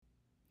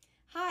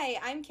Hi,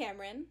 I'm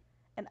Cameron.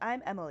 And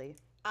I'm Emily.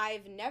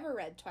 I've never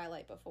read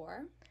Twilight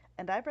before.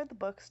 And I've read the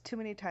books too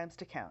many times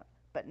to count.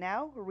 But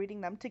now we're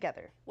reading them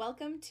together.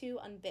 Welcome to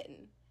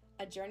Unbitten,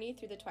 a journey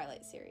through the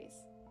Twilight series.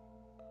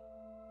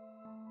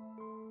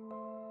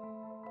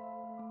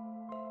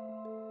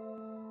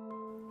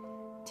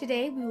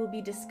 Today we will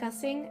be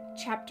discussing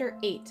Chapter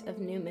 8 of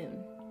New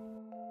Moon.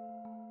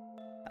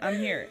 I'm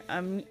here.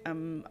 I'm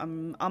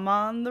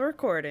on the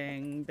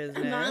recording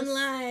business. I'm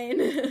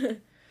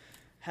online.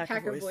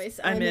 Hacker voice.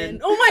 I'm in.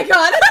 Oh my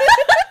god!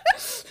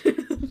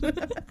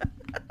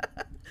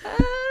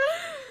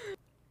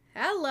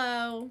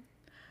 Hello.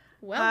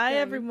 Welcome. Hi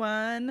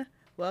everyone.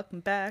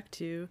 Welcome back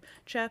to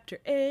Chapter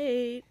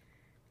 8.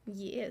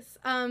 Yes.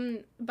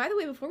 By the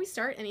way, before we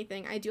start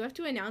anything, I do have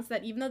to announce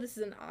that even though this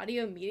is an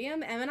audio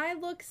medium, Em and I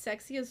look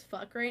sexy as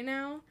fuck right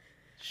now.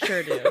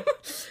 Sure do.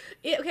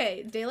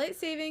 Okay, daylight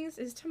savings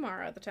is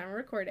tomorrow at the time of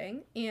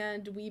recording,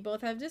 and we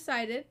both have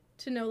decided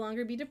to no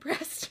longer be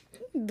depressed.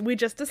 We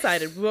just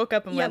decided. We woke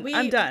up and went,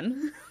 I'm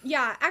done.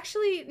 Yeah,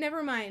 actually,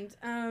 never mind.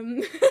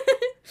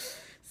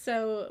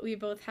 So we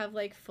both have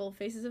like full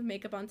faces of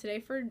makeup on today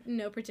for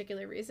no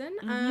particular reason.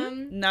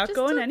 Not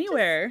going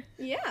anywhere.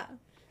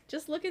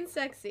 Just looking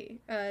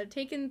sexy.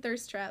 Taking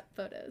thirst trap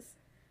photos.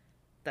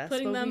 That's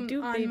putting what them we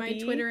do, on baby. my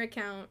Twitter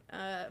account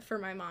for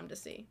my mom to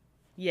see.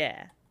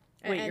 Yeah.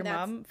 Wait, And your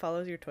mom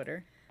follows your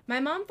Twitter? My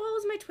mom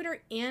follows my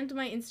Twitter and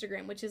my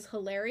Instagram, which is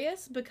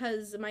hilarious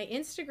because my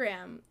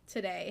Instagram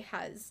today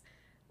has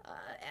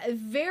a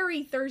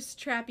very thirst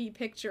trappy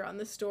picture on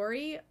the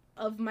story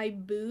of my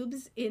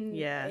boobs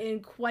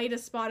in quite a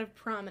spot of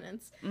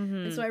prominence.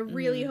 And so I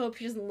really hope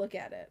she doesn't look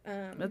at it.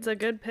 It's a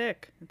good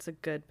pick. It's a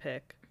good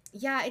pick.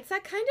 Yeah, it's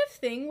that kind of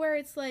thing where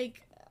it's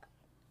like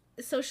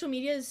social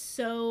media is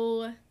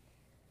so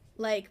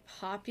like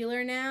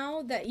popular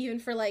now that even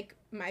for like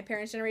my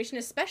parents' generation,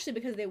 especially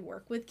because they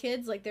work with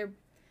kids, like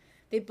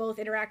they both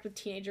interact with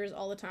teenagers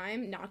all the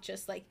time, not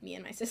just like me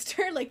and my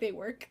sister, like they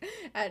work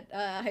at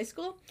high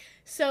school.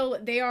 So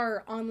they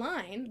are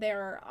online,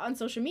 they're on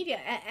social media,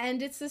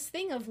 and it's this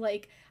thing of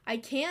like, I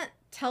can't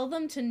tell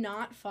them to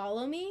not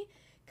follow me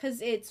because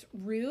it's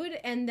rude,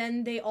 and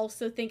then they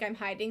also think I'm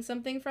hiding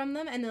something from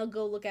them, and they'll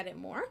go look at it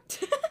more.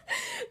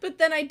 But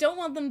then I don't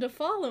want them to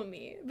follow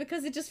me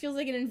because it just feels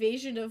like an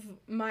invasion of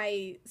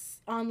my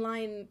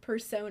online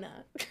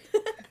persona.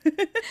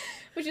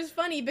 Which is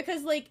funny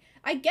because, like,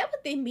 I get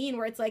what they mean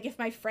where it's like, if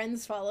my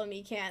friends follow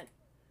me, can't,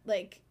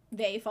 like,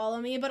 they follow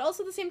me. But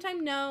also at the same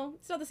time, no,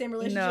 it's not the same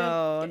relationship.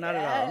 No, not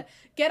at all.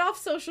 Get off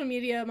social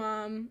media,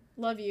 Mom.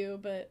 Love you,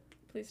 but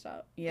please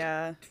stop.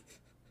 Yeah.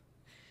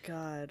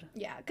 God.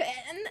 Yeah,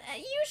 and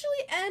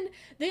usually, and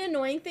the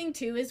annoying thing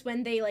too is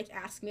when they like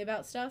ask me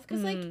about stuff,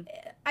 because like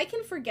I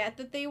can forget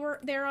that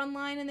they're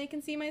online and they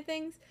can see my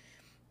things.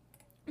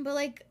 But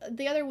like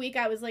the other week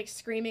I was like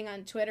screaming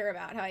on Twitter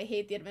about how I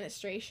hate the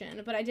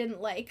administration, but I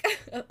didn't like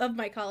of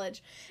my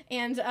college,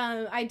 and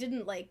I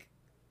didn't like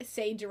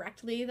say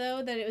directly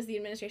though that it was the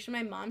administration.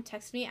 My mom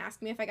texted me,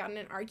 asked me if I got in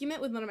an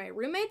argument with one of my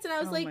roommates, and I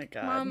was like,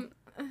 Mom,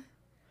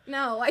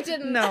 no, I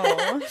didn't.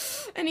 No.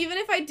 And even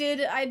if I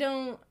did,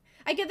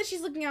 I get that she's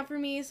looking out for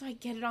me, so I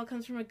get it all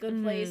comes from a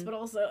good place, but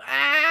also,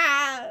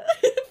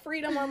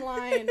 freedom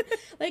online.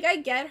 Like, I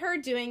get her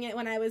doing it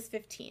when I was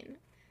 15.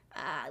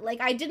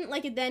 Like, I didn't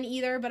like it then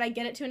either, but I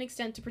get it to an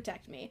extent to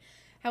protect me.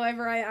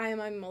 However,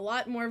 I'm a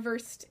lot more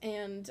versed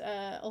and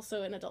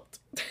also an adult.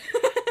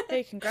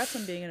 Hey, congrats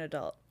on being an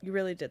adult. You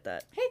really did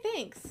that. Hey,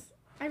 thanks.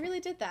 I really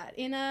did that.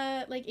 In,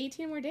 like,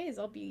 18 more days,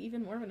 I'll be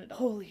even more of an adult.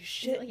 Holy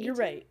shit, like you're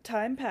right.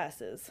 Time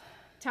passes.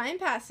 Time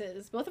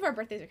passes. Both of our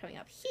birthdays are coming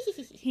up.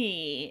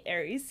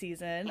 Aries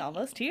season,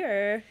 almost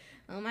here.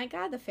 Oh my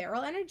god, the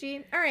feral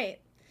energy. All right.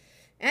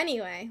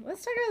 Anyway,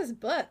 let's talk about this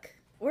book.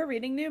 We're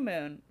reading New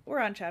Moon. We're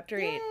on Chapter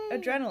 8,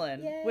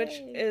 Adrenaline, which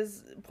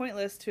is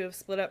pointless to have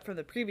split up from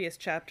the previous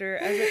chapter,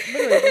 as it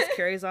literally just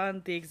carries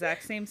on the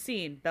exact same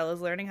scene. Bella's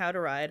learning how to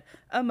ride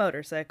a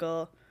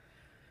motorcycle.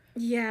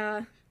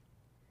 Yeah.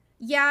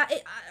 Yeah,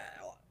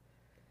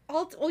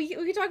 we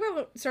can talk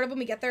about it sort of when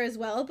we get there as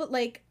well, but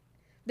like,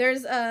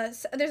 there's a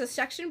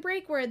section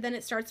break where then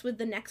it starts with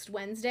the next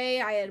Wednesday.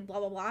 I had blah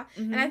blah blah,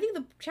 and I think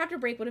the chapter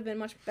break would have been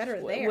much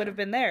better there. Would have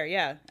been there,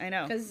 yeah, I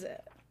know. Because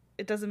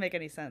it doesn't make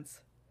any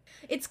sense.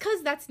 It's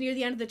because that's near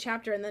the end of the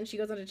chapter, and then she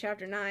goes on to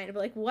chapter 9. But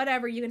like,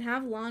 whatever, you can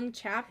have long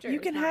chapters. You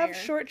can have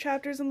short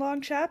chapters and long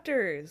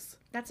chapters.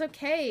 That's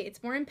okay.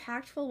 It's more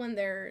impactful when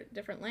they're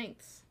different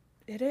lengths.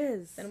 It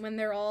is. Than when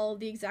they're all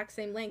the exact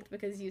same length,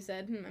 because you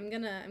said, I'm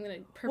gonna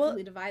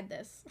perfectly divide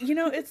this. You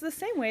know, it's the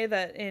same way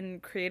that in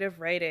creative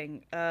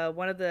writing,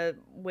 one of the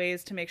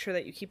ways to make sure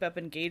that you keep up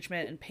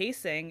engagement and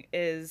pacing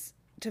is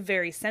to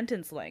vary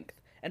sentence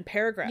length and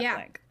paragraph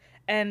length.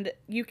 And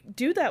you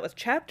do that with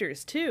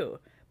chapters too,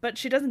 but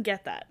she doesn't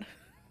get that.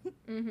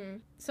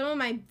 Some of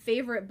my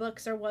favorite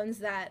books are ones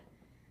that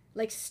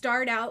like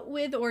start out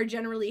with or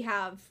generally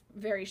have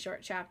very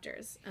short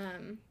chapters.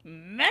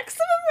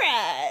 Maximum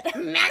Ride!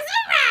 Maximum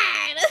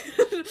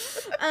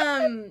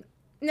Ride!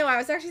 No, I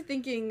was actually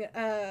thinking,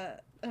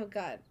 oh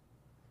god.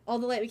 All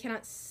the Light We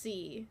Cannot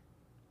See.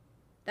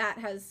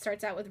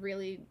 starts out with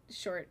really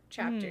short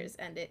chapters,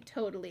 and it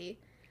totally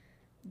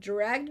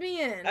dragged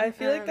me in. I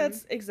feel like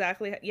that's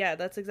exactly it.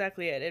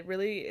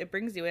 It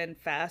brings you in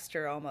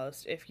faster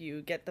almost if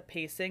you get the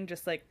pacing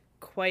just like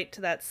quite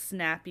to that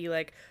snappy,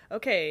 like,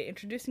 okay,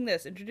 introducing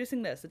this, it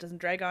doesn't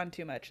drag on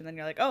too much, and then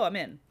you're like, oh,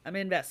 I'm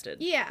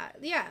invested. Yeah,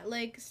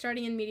 like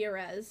starting in media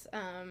res.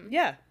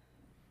 Yeah.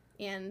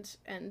 And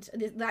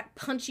that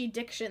punchy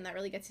diction that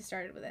really gets you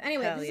started with it.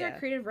 Anyway, this is our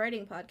creative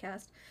writing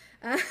podcast.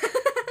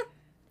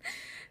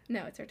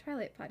 No, it's our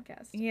Twilight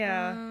podcast.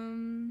 Yeah.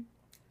 And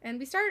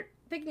we start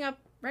picking up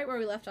right where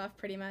we left off,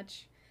 pretty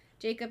much.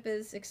 Jacob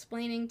is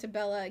explaining to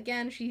Bella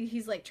again.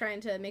 He's like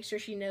trying to make sure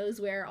she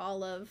knows where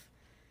all of,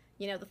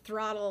 the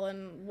throttle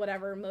and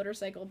whatever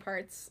motorcycle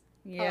parts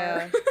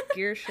are.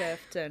 Gear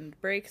shift and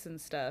brakes and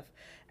stuff.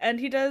 And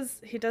he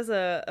does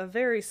a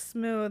very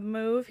smooth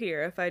move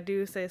here, if I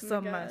do say so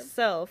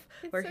myself,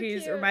 where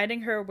he's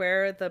reminding her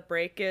where the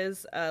brake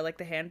is, like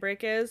the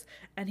handbrake is,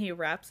 and he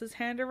wraps his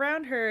hand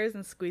around hers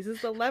and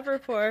squeezes the lever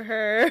for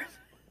her.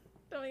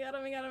 Oh my god.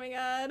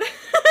 I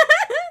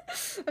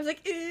was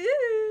like,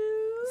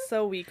 ew.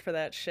 So weak for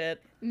that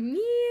shit.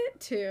 Me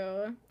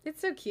too.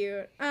 It's so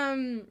cute.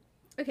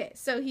 Okay,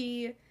 so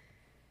he's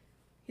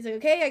like,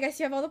 okay, I guess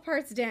you have all the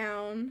parts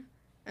down.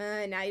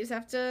 Now you just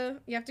have to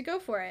go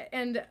for it.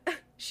 And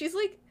she's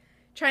like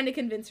trying to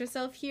convince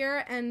herself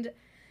here, and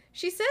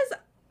she says,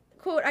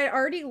 quote, I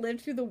already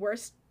lived through the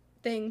worst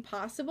thing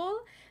possible.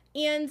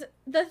 And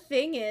the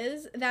thing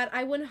is that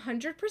I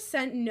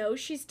 100% know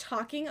she's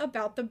talking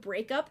about the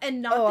breakup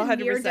and not the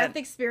near-death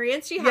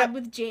experience she had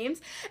with James.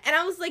 And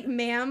I was like,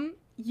 ma'am,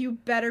 you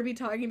better be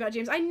talking about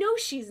James. I know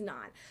she's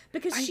not,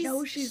 because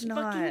she's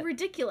not fucking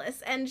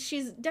ridiculous, and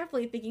she's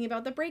definitely thinking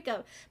about the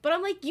breakup. But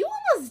I'm like, you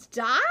almost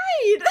died.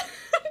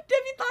 Have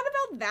you thought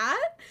about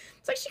that?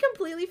 It's like she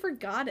completely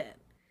forgot it.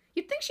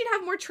 You'd think she'd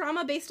have more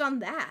trauma based on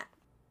that.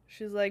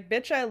 She's like,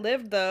 bitch, I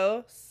lived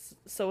though.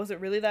 So was it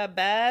really that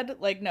bad?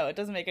 Like, no, it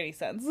doesn't make any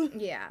sense.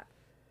 Yeah.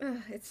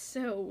 Ugh, it's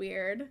so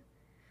weird.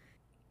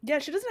 Yeah,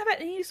 she doesn't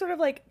have any sort of,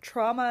 like,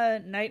 trauma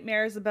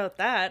nightmares about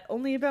that.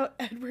 Only about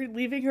Edward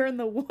leaving her in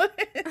the woods.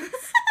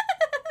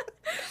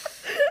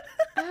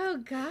 Oh,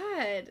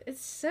 God.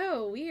 It's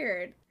so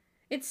weird.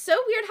 It's so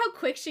weird how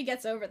quick she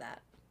gets over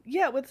that.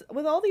 Yeah, with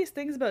all these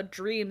things about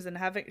dreams and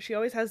she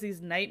always has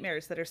these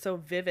nightmares that are so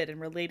vivid and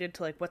related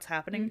to, like, what's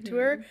happening to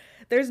her.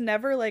 There's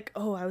never, like,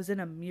 oh, I was in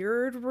a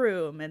mirrored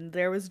room and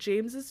there was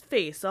James's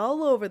face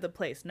all over the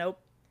place. Nope.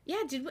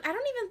 Yeah, I don't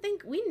even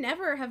think we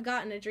never have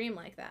gotten a dream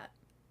like that.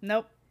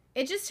 Nope.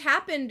 It just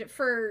happened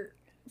for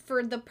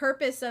the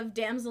purpose of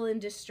damsel in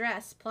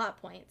distress plot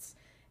points,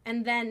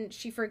 and then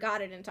she forgot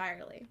it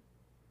entirely.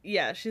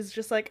 Yeah, she's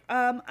just like,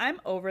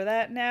 I'm over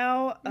that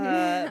now.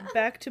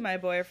 Back to my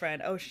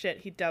boyfriend. Oh shit,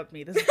 he dumped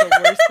me. This is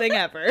the worst thing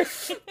ever.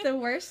 The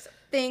worst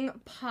thing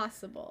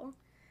possible.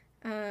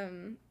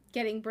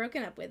 Getting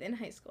broken up with in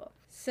high school.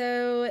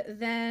 So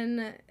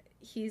then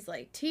he's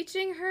like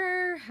teaching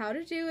her how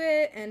to do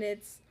it, and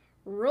it's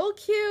real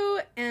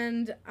cute,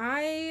 and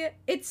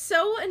it's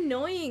so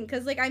annoying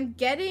because like I'm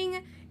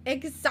getting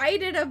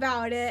excited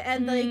about it,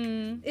 and like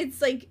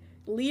it's like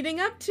leading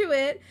up to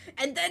it,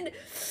 and then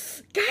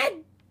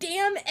god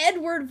damn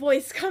Edward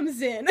voice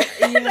comes in.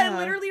 And I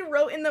literally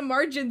wrote in the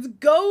margins,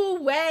 go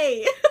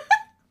away.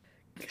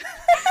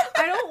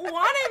 I don't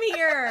want him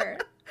here.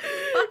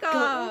 Fuck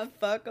off. Go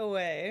fuck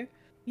away.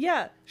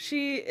 Yeah,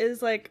 she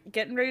is like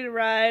getting ready to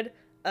ride.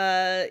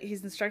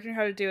 He's instructing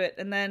her how to do it,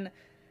 and then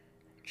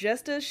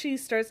just as she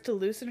starts to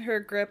loosen her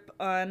grip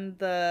on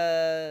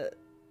the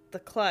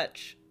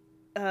clutch,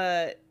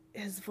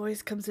 his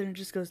voice comes in and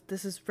just goes,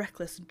 "This is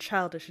reckless and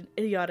childish and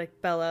idiotic,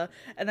 Bella."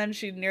 And then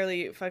she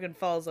nearly fucking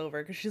falls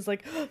over because she's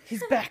like, oh,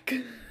 he's back.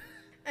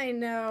 I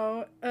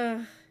know.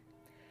 Ugh.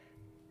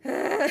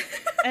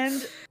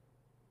 And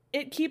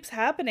it keeps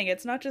happening.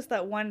 It's not just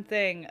that one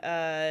thing.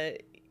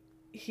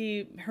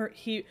 He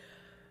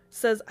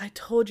says, "I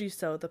told you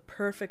so." The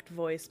perfect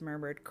voice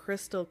murmured,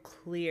 crystal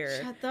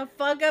clear. Shut the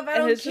fuck up! I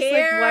don't care. And it's just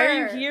like, why are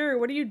you here?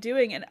 What are you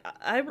doing? And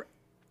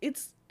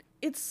it's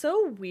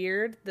so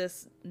weird,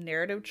 this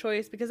narrative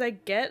choice, because I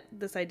get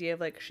this idea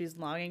of like she's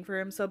longing for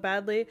him so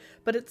badly,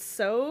 but it's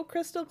so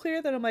crystal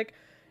clear that I'm like,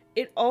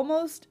 it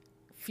almost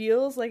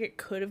feels like it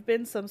could have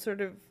been some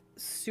sort of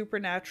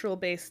supernatural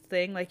based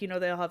thing, like, you know,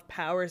 they all have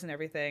powers and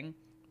everything.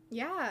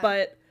 Yeah.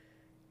 But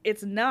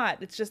it's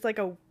not. It's just like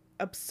a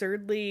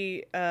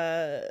absurdly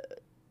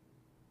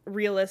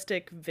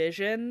realistic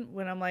vision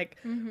when I'm like,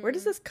 where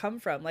does this come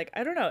from? Like,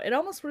 I don't know. It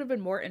almost would have been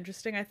more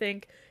interesting, I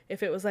think,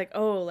 if it was like,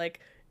 oh, like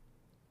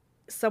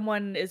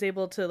someone is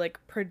able to like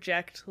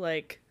project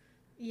like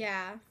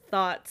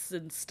thoughts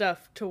and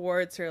stuff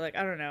towards her. Like,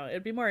 I don't know.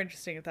 It'd be more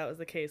interesting if that was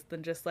the case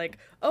than just like,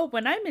 oh,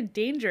 when I'm in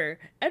danger,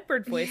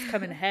 Edward voice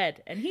come in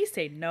head and he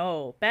say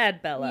no,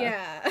 bad Bella.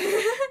 Yeah.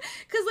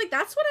 Because like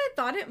that's what I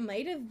thought it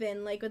might have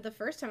been like with the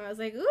first time. I was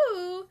like,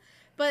 ooh,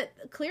 but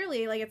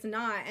clearly like it's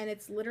not, and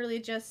it's literally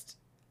just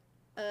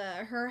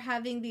her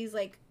having these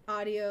like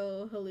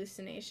audio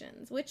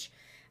hallucinations, which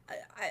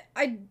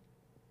I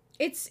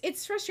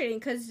it's frustrating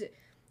because,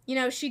 you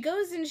know, she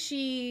goes and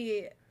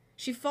she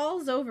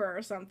falls over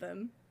or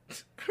something.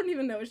 I don't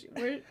even know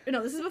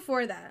no, this is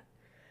before that.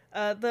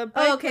 The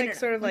bike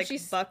sort of like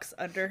bucks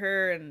under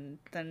her, and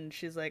then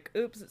she's like,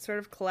 oops, it sort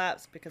of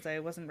collapsed because I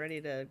wasn't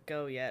ready to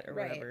go yet, or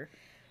whatever.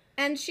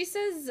 And she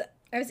says,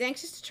 I was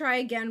anxious to try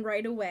again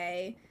right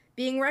away.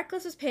 Being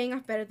reckless was paying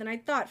off better than I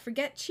thought.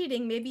 Forget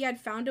cheating. Maybe I'd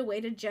found a way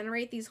to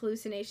generate these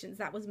hallucinations.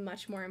 That was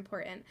much more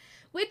important.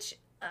 Which,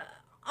 on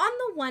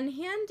the one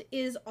hand,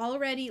 is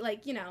already,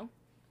 like, you know,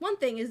 one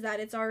thing is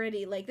that it's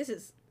already, like, this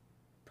is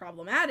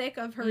problematic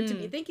of her to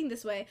be thinking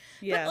this way.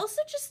 Yeah. But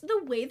also just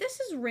the way this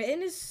is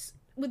written is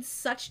with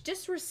such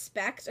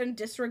disrespect and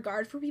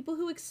disregard for people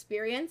who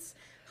experience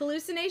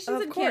hallucinations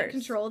and can't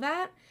control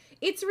that.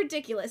 It's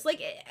ridiculous.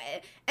 Like,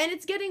 and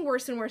it's getting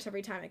worse and worse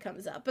every time it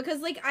comes up.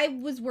 Because, like, I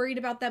was worried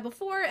about that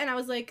before, and I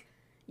was like,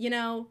 you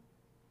know,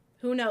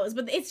 who knows?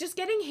 But it's just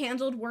getting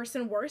handled worse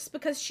and worse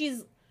because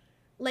she's,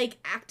 like,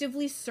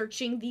 actively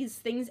searching these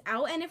things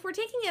out. And if we're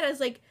taking it as,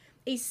 like,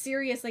 a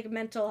serious, like,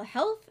 mental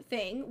health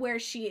thing where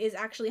she is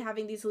actually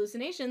having these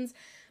hallucinations,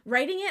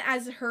 writing it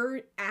as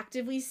her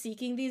actively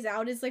seeking these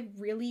out is, like,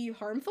 really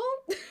harmful.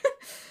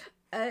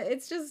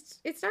 It's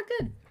not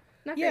good.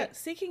 Not yeah, great.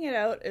 Seeking it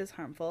out is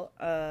harmful.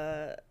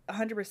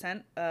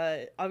 100%.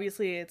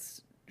 Obviously,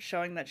 it's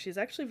showing that she's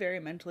actually very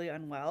mentally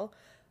unwell.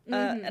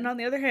 And on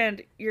the other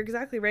hand, you're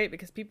exactly right,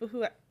 because people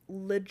who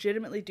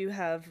legitimately do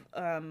have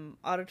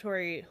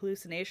auditory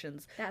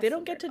hallucinations, they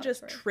don't get to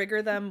just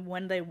trigger them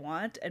when they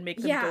want and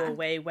make them go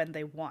away when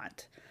they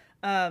want.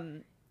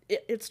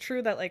 It's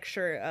true that, like,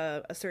 sure,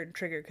 a certain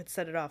trigger could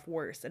set it off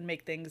worse and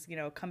make things, you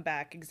know, come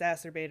back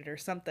exacerbated or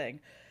something.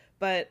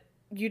 But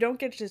you don't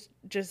get to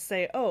just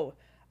say, oh,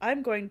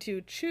 I'm going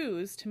to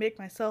choose to make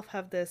myself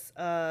have this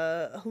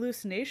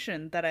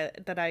hallucination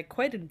that I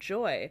quite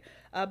enjoy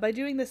by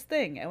doing this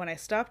thing, and when I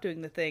stop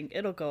doing the thing,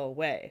 it'll go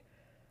away.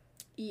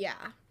 Yeah.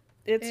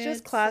 It's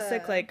just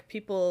classic, like,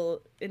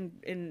 people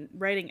in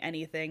writing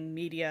anything,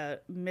 media,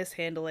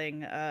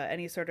 mishandling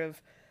any sort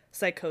of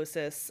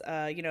psychosis,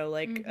 you know,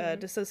 like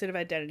dissociative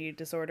identity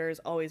disorder is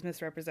always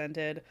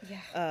misrepresented.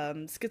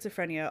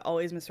 Schizophrenia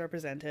always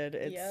misrepresented.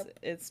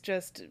 It's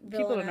just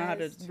people don't know how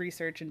to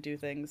research and do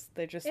things.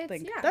 They just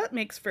think that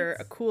makes for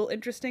a cool,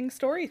 interesting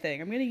story thing.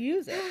 I'm gonna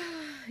use it.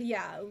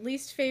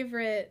 Least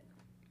favorite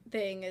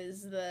thing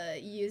is the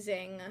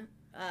using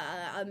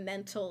a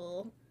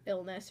mental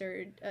illness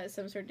or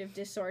some sort of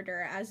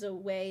disorder as a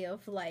way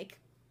of, like,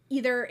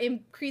 either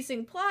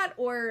increasing plot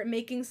or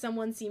making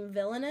someone seem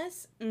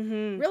villainous.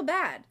 Real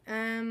bad.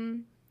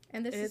 And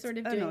this is sort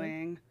of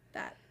doing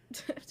that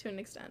to an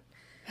extent.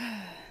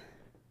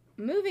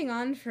 Moving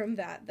on from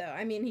that, though,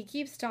 I mean, he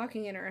keeps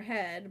talking in her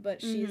head,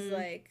 but she's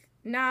like,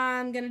 nah,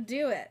 I'm gonna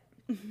do it.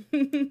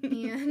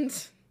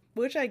 And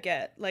which I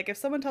get. Like, if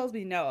someone tells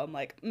me no, I'm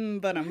like,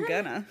 but I'm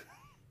gonna.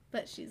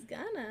 But she's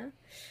gonna.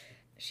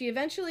 She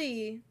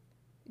eventually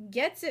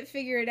gets it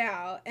figured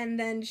out, and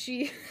then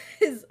he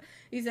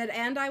said,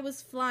 and I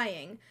was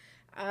flying,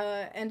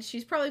 and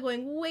she's probably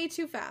going way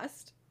too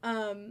fast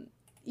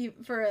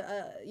for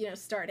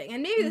starting.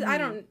 And maybe I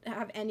don't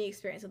have any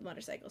experience with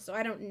motorcycles, so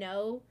I don't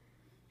know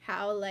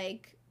how,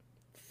 like,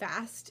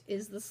 fast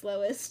is the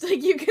slowest,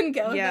 like, you can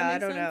go. Yeah, I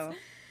don't know.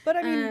 But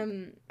I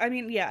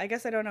mean, yeah, I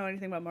guess I don't know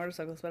anything about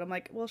motorcycles, but I'm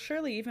like, well,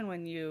 surely even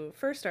when you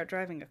first start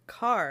driving a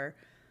car,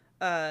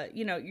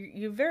 you know,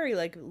 you very,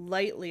 like,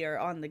 lightly are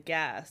on the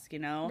gas, you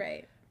know?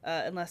 Right.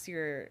 Unless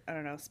you're, I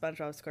don't know,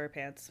 SpongeBob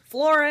SquarePants.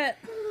 Floor it!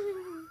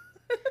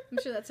 I'm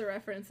sure that's a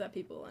reference that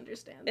people will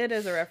understand. It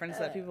is a reference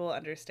that people will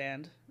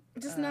understand.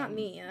 Just not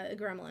me, a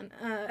gremlin.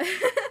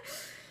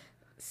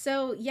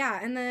 So,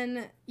 yeah, and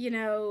then, you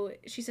know,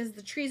 she says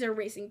the trees are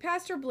racing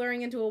past her,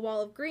 blurring into a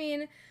wall of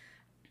green,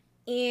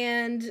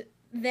 and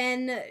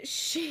then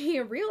she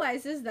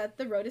realizes that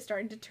the road is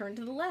starting to turn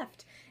to the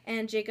left,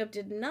 and Jacob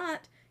did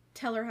not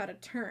tell her how to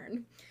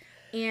turn.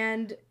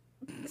 And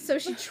so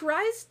she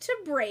tries to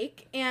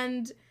brake,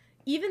 and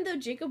even though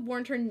Jacob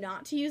warned her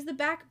not to use the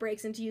back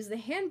brakes and to use the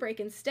handbrake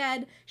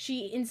instead,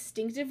 she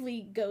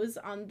instinctively goes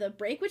on the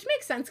brake, which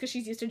makes sense because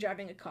she's used to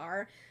driving a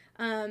car.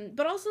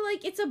 But also,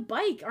 like, it's a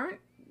bike.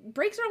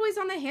 Brakes are always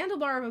on the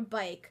handlebar of a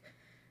bike.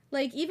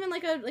 Like, even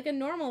like a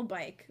normal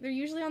bike, they're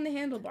usually on the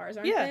handlebars,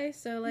 aren't they?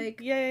 So, like,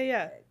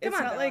 yeah. Come it's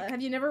on, not Bella. like,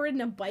 have you never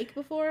ridden a bike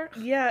before?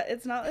 Yeah,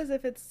 it's not as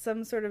if it's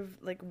some sort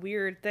of, like,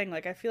 weird thing.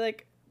 Like, I feel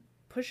like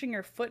pushing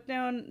your foot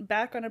down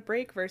back on a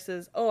brake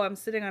versus, oh, I'm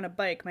sitting on a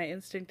bike, my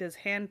instinct is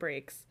hand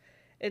brakes.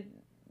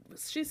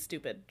 She's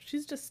stupid.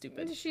 She's just stupid.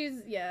 Maybe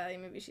she's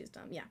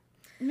dumb. Yeah.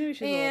 Maybe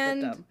she's a little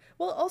bit dumb.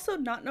 Well, also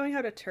not knowing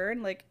how to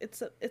turn, like,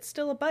 it's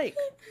still a bike.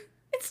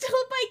 It's still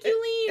a bike.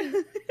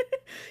 You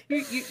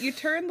lean. you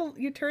turn the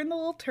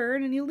little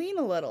turn and you lean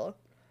a little.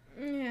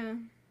 Yeah.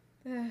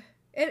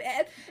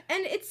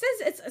 And it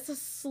says it's a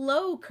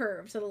slow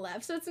curve to the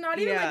left, so it's not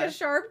even like a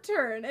sharp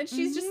turn. And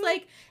she's just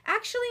like,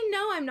 actually,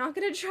 no, I'm not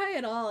gonna try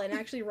at all, and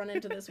actually run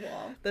into this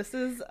wall. This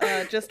is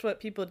just what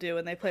people do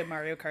when they play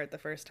Mario Kart the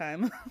first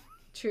time.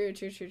 True.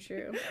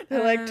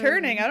 They're like,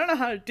 turning, I don't know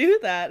how to do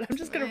that. I'm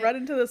just gonna run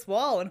into this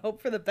wall and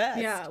hope for the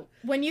best. Yeah,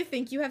 when you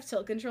think you have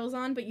tilt controls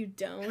on, but you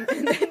don't,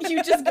 and then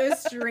you just go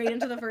straight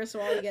into the first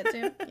wall you get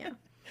to. Yeah.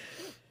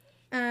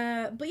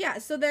 But yeah,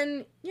 so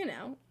then, you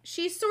know,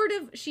 she is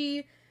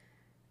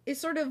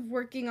sort of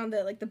working on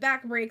the, like, the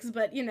back brakes,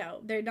 but, you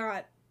know,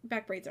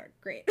 back braids aren't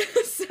great.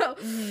 So,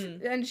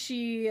 and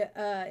she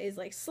is,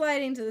 like,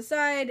 sliding to the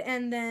side,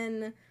 and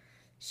then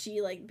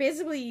she, like,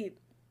 basically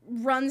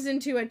runs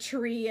into a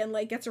tree and,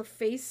 like, gets her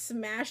face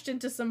smashed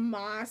into some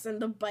moss,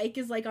 and the bike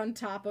is, like, on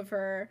top of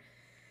her.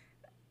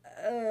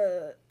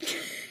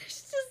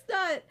 She's just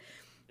not...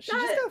 She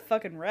just got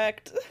fucking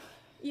wrecked.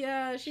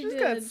 Yeah, she just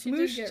did. got She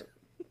did get...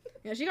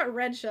 Yeah, she got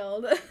red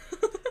shelled.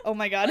 Oh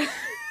my god.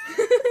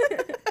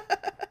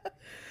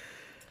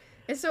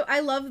 And so I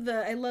love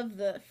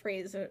the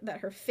phrase that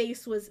her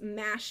face was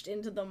mashed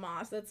into the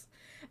moss.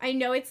 I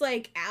know it's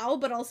like ow,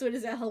 but also it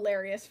is a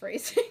hilarious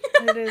phrase.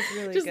 It is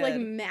really just good. like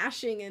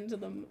mashing into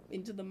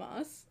the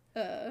moss.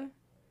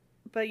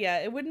 But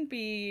yeah, it wouldn't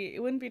be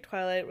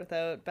Twilight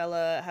without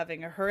Bella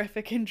having a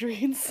horrific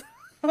injury in some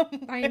way.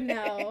 I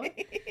know.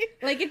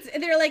 Like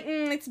they're like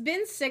it's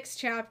been 6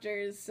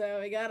 chapters, so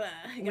we gotta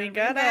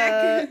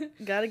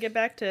get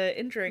back to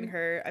injuring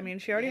her. I mean,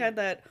 she already had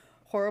that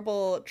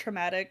horrible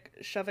traumatic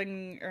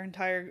shoving her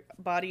entire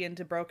body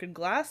into broken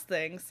glass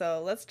thing,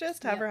 so let's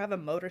just have her have a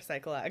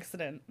motorcycle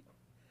accident.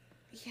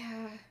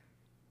 Yeah.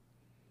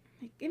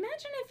 Like,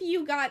 imagine if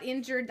you got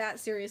injured that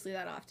seriously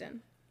that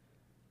often.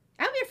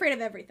 I'd be afraid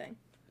of everything.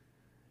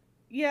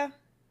 Yeah.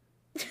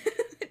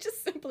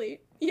 Just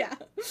simply, yeah,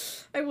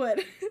 I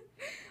would.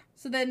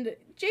 So then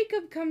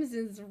Jacob comes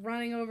and is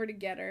running over to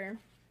get her,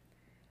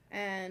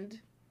 and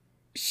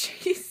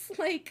she's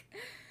like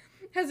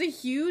has a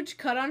huge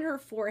cut on her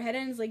forehead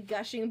and is like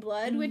gushing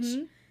blood, which,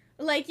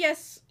 like,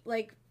 yes,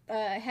 like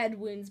head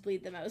wounds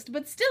bleed the most,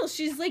 but still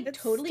she's like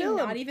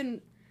not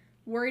even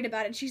worried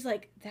about it. She's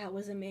like, that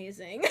was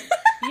amazing.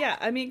 Yeah,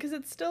 I mean, because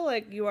it's still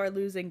like you are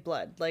losing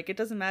blood. Like, it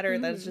doesn't matter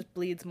that it just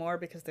bleeds more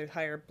because there's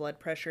higher blood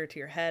pressure to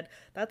your head.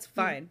 That's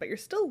fine, but you're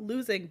still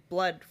losing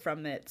blood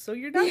from it, so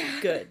you're not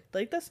good.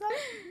 Like,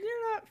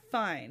 you're not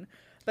fine.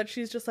 But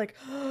she's just like,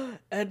 oh,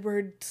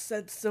 Edward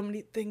said so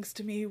many things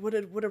to me. What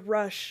a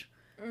rush.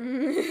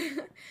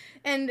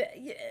 And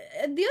the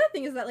other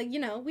thing is that, like, you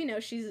know, we know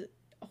she's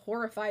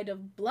horrified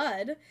of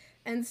blood,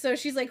 and so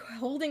she's like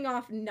holding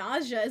off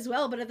nausea as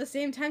well, but at the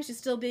same time she's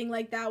still being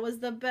like, that was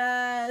the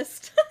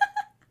best.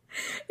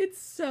 It's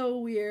so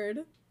weird.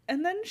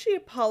 And then she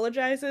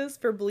apologizes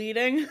for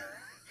bleeding.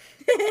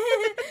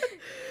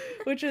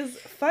 Which is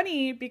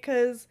funny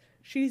because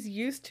she's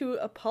used to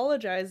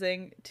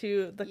apologizing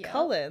to the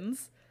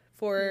Cullens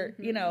for,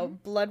 you know,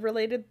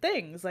 blood-related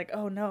things. Like,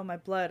 oh no, my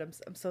blood,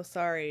 I'm so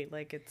sorry.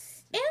 Like, it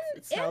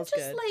smells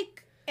good.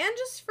 And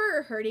just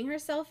for hurting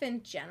herself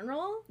in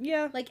general.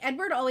 Yeah. Like,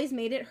 Edward always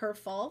made it her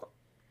fault.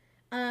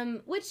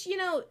 Which, you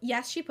know,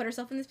 yes, she put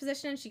herself in this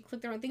position and she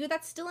clicked the wrong thing, but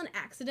that's still an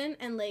accident,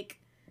 and, like,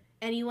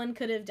 anyone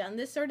could have done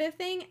this sort of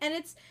thing. And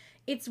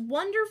it's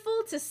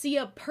wonderful to see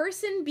a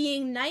person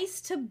being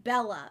nice to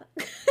Bella.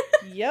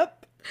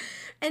 Yep.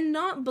 And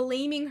not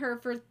blaming her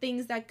for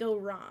things that go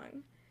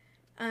wrong.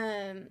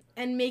 And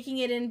making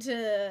it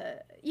into,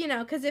 you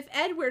know, because if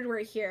Edward were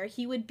here,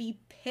 he would be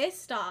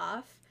pissed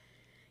off.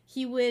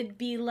 He would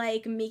be,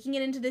 like, making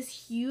it into this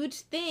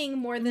huge thing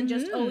more than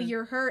just, oh,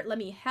 you're hurt, let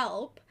me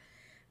help.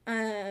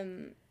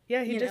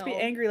 Yeah, he'd just be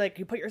angry, like,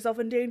 you put yourself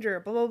in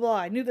danger, blah, blah, blah.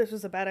 I knew this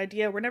was a bad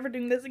idea. We're never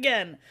doing this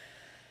again.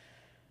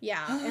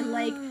 Yeah, and,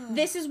 like,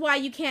 this is why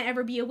you can't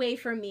ever be away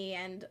from me,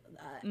 and,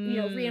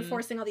 you know,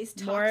 reinforcing all these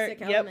toxic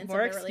elements of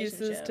their relationship. More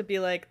excuses to be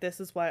like, this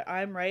is why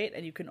I'm right,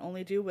 and you can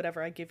only do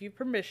whatever I give you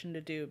permission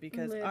to do,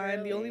 because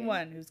I'm the only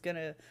one who's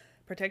gonna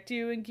protect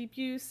you and keep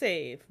you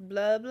safe.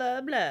 Blah,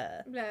 blah, blah.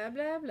 Blah,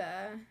 blah,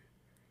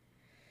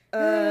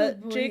 blah.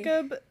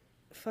 Jacob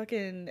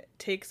fucking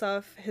takes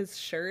off his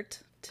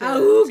shirt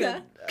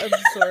to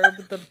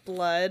absorb the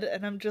blood,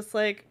 and I'm just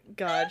like,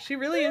 God, she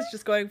really is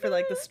just going for,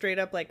 like, the straight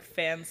up, like,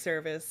 fan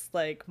service,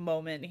 like,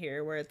 moment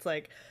here, where it's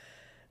like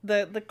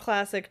the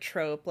classic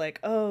trope, like,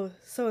 oh,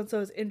 so and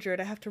so is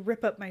injured, I have to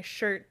rip up my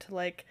shirt to,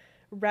 like,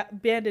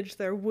 bandage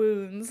their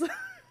wounds.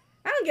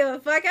 I don't give a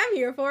fuck, I'm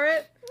here for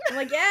it. I'm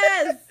like,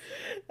 yes.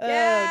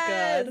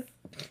 Yes! Oh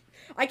God.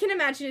 I can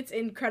imagine it's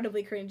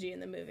incredibly cringy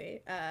in the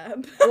movie.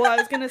 Well, I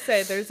was gonna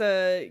say, there's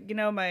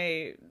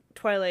my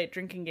Twilight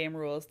drinking game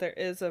rules. There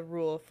is a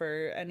rule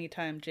for any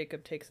time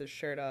Jacob takes his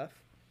shirt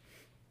off.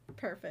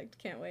 Perfect.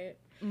 Can't wait.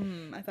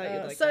 I thought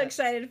you'd like so that.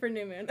 Excited for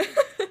New Moon.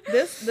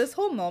 This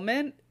whole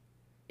moment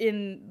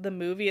in the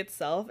movie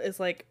itself is,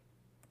 like,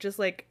 just,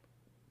 like,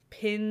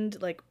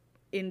 pinned, like,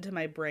 into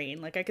my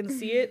brain. Like, I can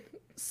see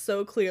it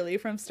so clearly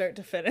from start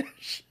to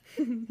finish.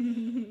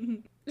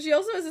 She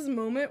also has this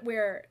moment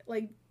where,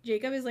 like,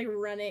 Jacob is, like,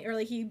 running, or,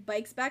 like, he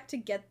bikes back to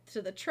get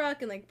to the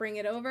truck and, like, bring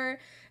it over,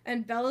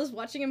 and Bella's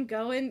watching him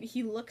go, and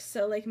he looks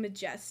so, like,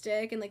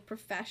 majestic and, like,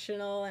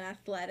 professional and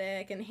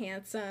athletic and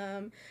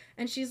handsome,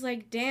 and she's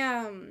like,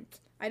 damn,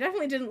 I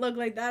definitely didn't look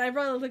like that. I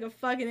probably look like a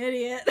fucking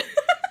idiot.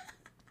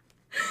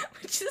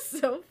 Which which is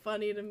so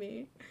funny to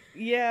me.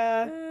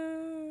 Yeah.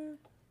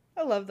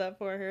 I love that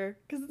for her,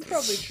 because it's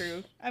probably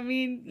true. I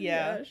mean,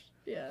 yeah.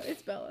 Yeah,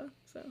 it's Bella,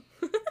 so.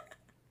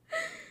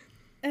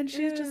 And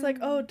she's just like,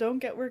 oh, don't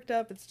get worked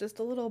up. It's just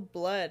a little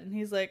blood. And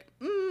he's like,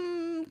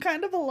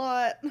 kind of a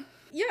lot.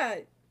 Yeah.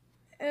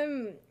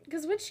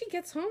 Because when she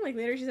gets home, like,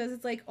 later she says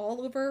it's, like,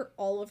 all over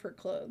all of her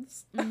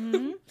clothes.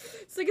 Mm-hmm.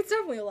 It's like, it's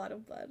definitely a lot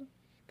of blood.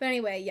 But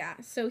anyway, yeah.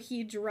 So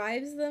he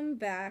drives them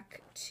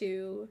back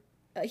to...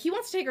 he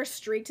wants to take her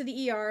straight to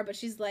the ER, but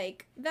she's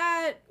like,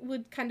 that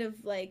would kind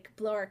of, like,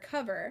 blow our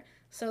cover.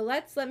 So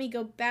let me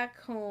go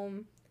back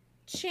home,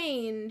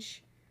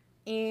 change,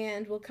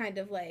 and we'll kind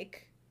of,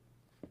 like...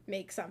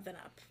 make something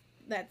up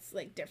that's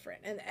like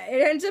different, and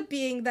it ends up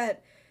being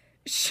that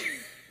she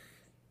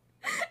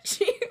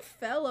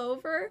fell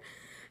over,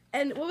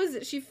 and what was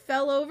it? She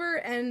fell over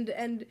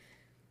and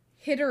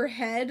hit her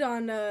head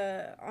on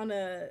a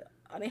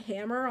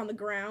hammer on the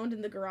ground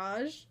in the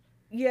garage.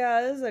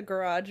 Yeah, this is a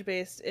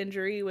garage-based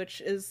injury,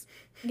 which is,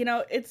 you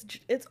know,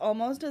 it's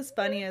almost as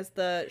funny as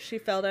the she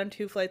fell down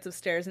 2 flights of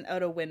stairs and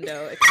out a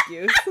window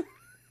excuse. I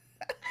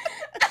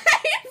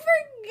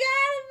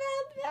forgot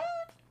about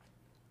that.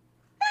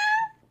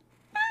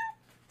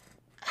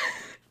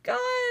 God.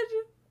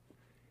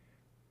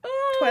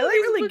 Oh, Twilight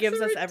really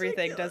gives us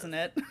everything, doesn't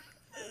it?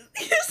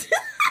 Yes, it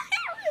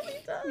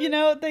really does. You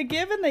know, they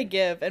give and they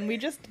give, and we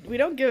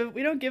don't give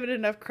it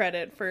enough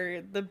credit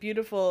for the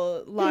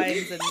beautiful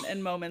lines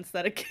and moments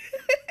that it gives.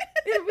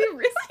 We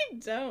really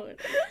don't.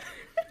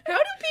 How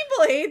do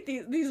people hate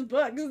these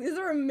books? These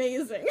are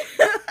amazing.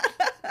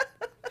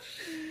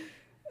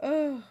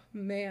 Oh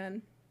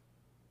man.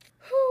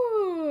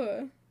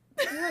 Whew.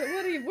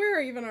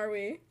 Where even are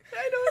we?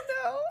 I don't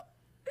know.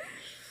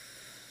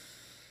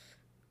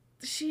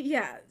 She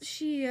has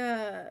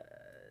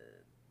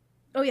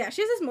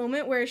this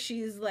moment where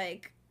she's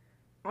like,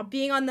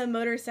 being on the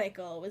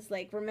motorcycle was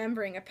like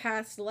remembering a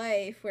past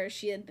life where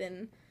she had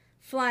been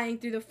flying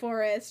through the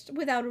forest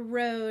without a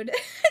road.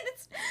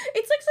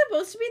 it's like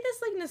supposed to be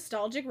this like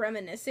nostalgic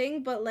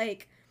reminiscing, but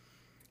like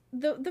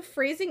the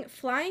phrasing,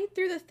 flying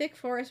through the thick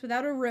forest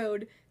without a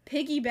road,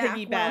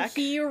 piggyback. While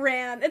he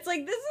ran. It's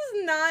like, this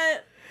is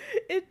not.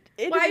 It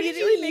why did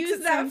you makes use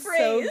it that sound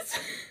phrase?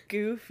 So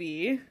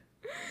goofy.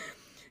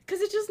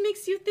 Because it just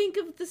makes you think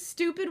of the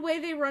stupid way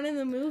they run in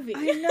the movie.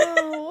 I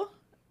know.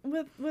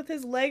 With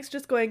his legs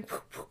just going.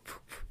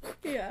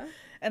 Yeah.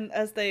 And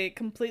as they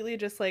completely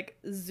just like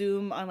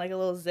zoom on like a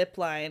little zip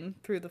line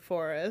through the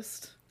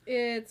forest.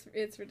 It's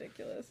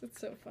ridiculous. It's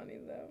so funny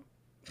though.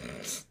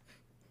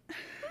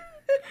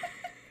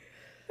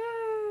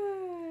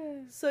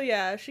 So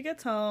yeah, she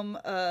gets home,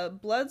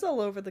 blood's all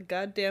over the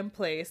goddamn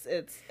place.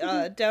 It's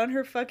down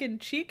her fucking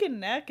cheek and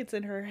neck, it's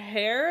in her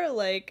hair,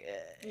 like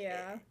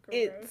yeah,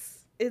 gross.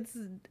 It's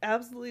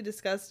absolutely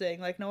disgusting.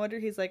 Like, no wonder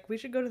he's like, we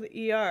should go to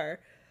the ER.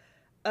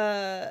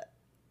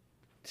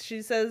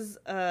 She says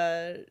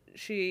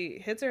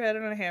she hits her head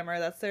on a hammer,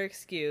 that's their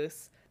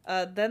excuse.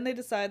 Then they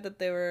decide that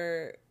they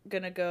were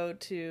gonna go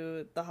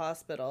to the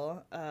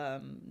hospital,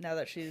 now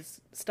that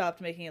she's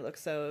stopped making it look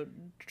so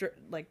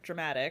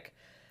dramatic.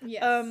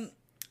 Yes.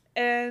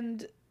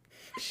 And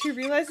she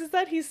realizes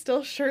that he's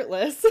still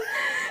shirtless.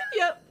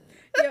 Yep.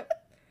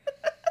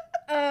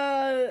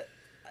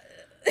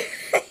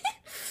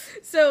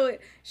 So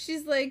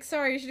she's like,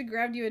 sorry, I should have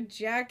grabbed you a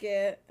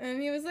jacket. And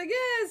he was like,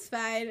 yeah, it's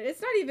fine.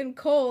 It's not even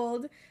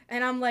cold.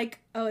 And I'm like,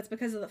 oh, it's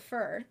because of the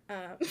fur.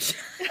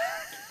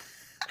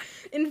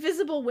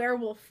 Invisible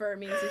werewolf fur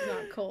means he's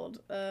not cold.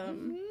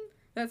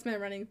 That's my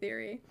running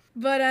theory.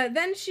 But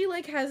then she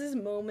like has this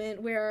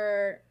moment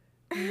where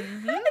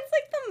it's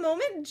like the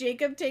moment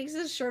Jacob takes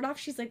his shirt off,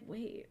 she's like,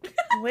 wait,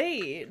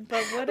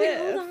 but what wait,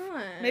 if? hold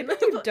on. Maybe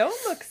you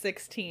don't look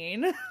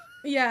 16.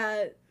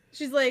 Yeah,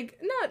 she's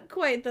like, not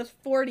quite the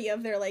 40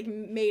 of their like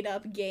made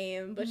up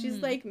game, but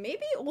she's like,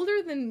 maybe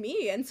older than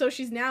me. And so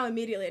she's now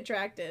immediately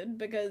attracted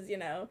because, you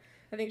know,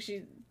 I think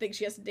she thinks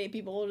she has to date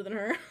people older than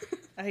her.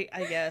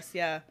 I guess,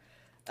 yeah.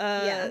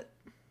 Yeah.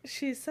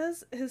 She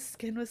says his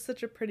skin was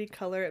such a pretty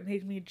color, it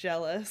made me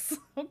jealous.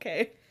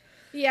 Okay.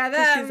 Yeah,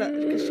 that...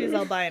 Because she's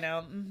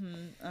albino.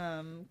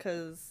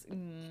 Because...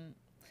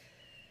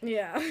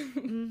 Yeah.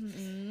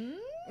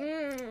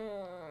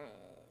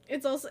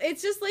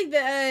 It's just like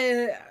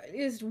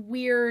this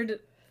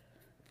weird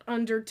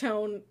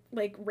undertone,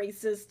 like,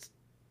 racist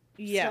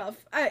stuff.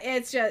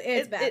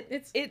 It's bad.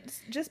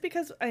 It's just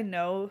because I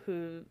know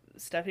who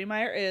Stephenie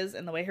Meyer is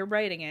and the way her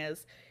writing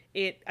is,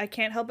 I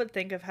can't help but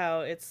think of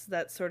how it's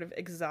that sort of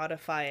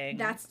exotifying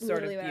That's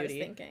sort of literally beauty. what I was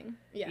thinking.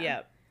 Yeah.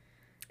 Yeah.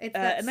 It's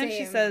and then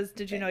she says,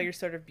 did you know thing. you're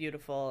sort of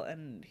beautiful?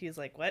 And he's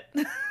like, what?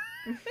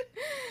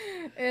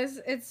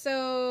 It's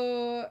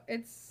so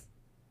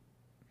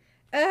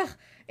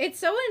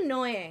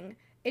annoying.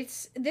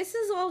 This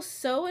is all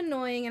so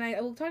annoying, and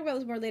I will talk about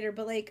this more later,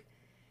 but like,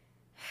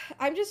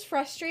 I'm just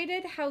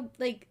frustrated how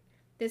like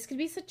this could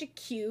be such a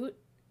cute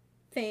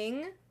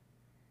thing,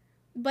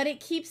 but it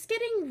keeps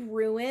getting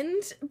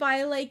ruined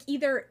by like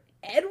either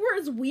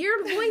Edward's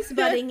weird voice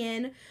butting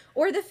in,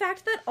 or the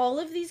fact that all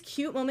of these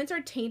cute moments are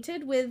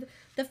tainted with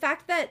the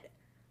fact that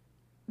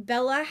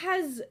Bella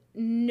has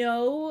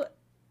no,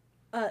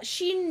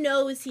 she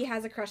knows he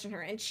has a crush on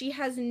her, and she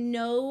has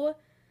no,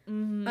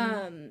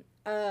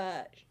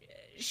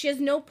 she has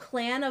no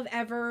plan of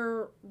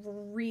ever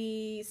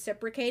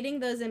reciprocating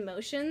those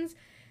emotions,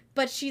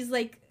 but she's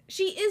like,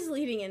 she is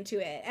leading into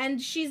it,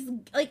 and she's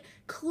like,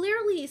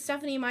 clearly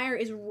Stephenie Meyer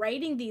is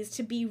writing these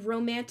to be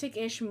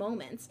romantic-ish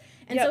moments,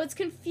 and so it's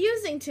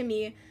confusing to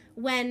me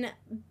when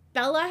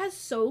Bella has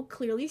so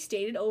clearly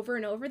stated over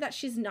and over that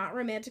she's not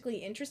romantically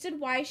interested.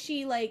 Why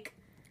she, like...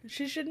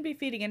 She shouldn't be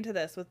feeding into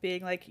this with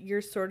being like,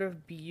 you're sort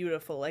of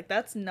beautiful. Like,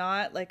 that's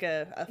not like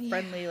a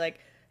friendly,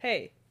 like,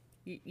 hey,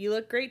 you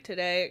look great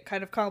today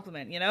kind of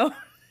compliment, you know?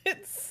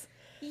 It's...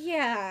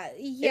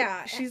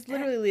 Yeah. She's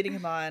literally leading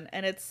him on,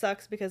 and it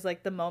sucks because,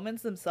 like, the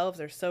moments themselves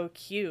are so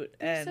cute.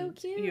 They're so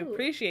cute. You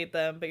appreciate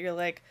them, but you're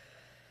like,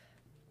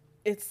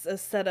 it's a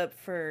setup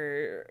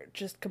for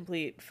just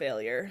complete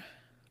failure.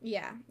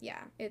 Yeah.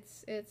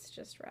 It's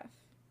just rough.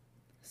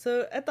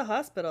 So at the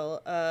hospital,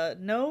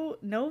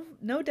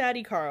 no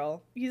Daddy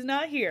Carl. He's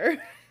not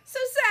here. So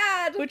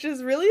sad. Which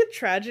is really a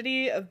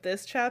tragedy of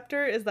this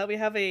chapter, is that we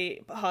have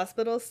a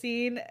hospital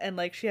scene and,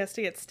 like, she has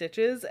to get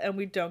stitches and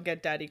we don't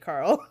get Daddy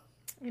Carl.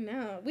 I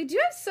know. We do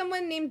have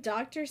someone named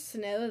Dr.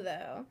 Snow,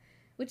 though,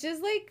 which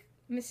is, like,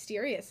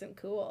 mysterious and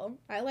cool.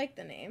 I like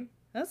the name.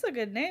 That's a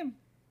good name.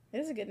 It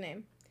is a good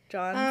name.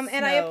 Jon Snow.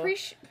 And I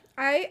appreciate...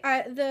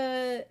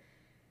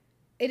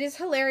 It is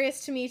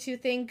hilarious to me to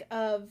think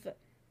of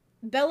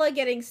Bella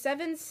getting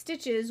 7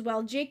 stitches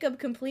while Jacob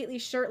completely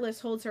shirtless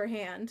holds her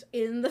hand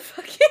in the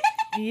fucking...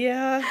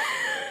 Yeah.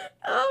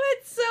 Oh,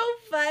 it's so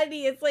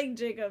funny. It's like,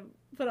 Jacob,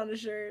 put on a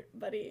shirt,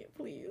 buddy,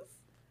 please.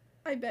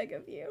 I beg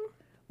of you.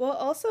 Well,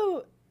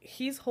 also,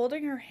 he's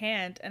holding her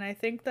hand, and I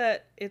think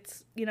that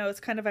it's, you know, it's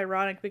kind of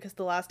ironic because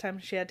the last time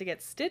she had to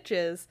get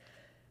stitches,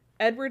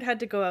 Edward had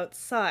to go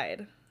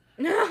outside.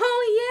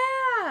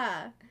 Oh,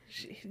 yeah!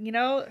 You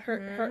know,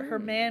 her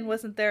man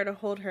wasn't there to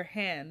hold her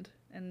hand,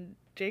 and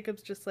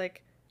Jacob's just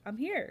like, I'm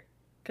here,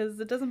 because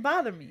it doesn't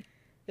bother me.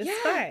 It's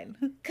fine.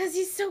 Because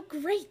he's so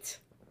great.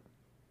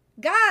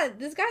 God,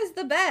 this guy's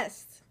the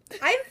best.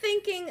 I'm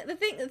thinking, the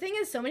thing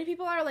is, so many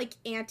people are, like,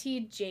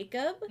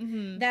 anti-Jacob,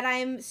 that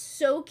I'm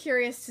so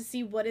curious to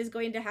see what is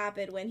going to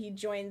happen when he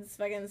joins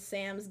fucking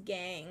Sam's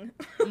gang.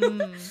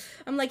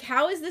 I'm like,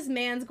 how is this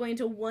man's going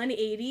to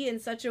 180 in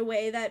such a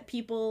way that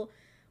people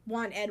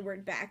want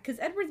Edward back? Because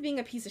Edward's being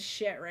a piece of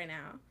shit right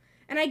now.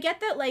 And I get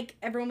that, like,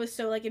 everyone was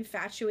so, like,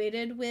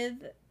 infatuated with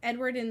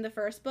Edward in the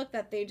first book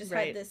that they just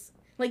had this...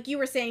 Like, you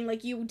were saying,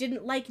 like, you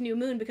didn't like New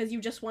Moon because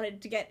you just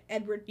wanted to get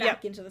Edward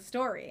back into the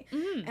story.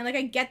 And, like,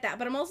 I get that.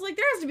 But I'm also like,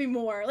 there has to be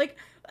more. Like,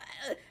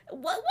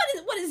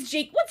 what's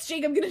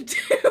Jacob gonna do?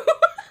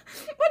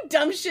 What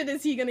dumb shit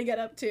is he gonna get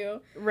up to?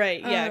 Right,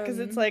 yeah, because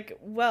it's like,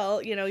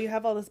 well, you know, you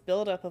have all this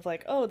buildup of,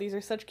 like, oh, these are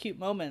such cute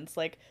moments.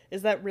 Like,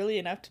 is that really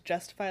enough to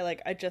justify,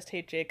 like, I just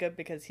hate Jacob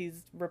because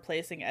he's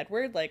replacing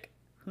Edward? Like,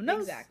 who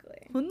knows?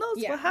 Exactly. Who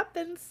knows what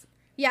happens?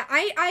 Yeah,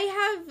 I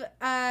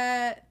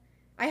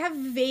have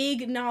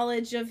vague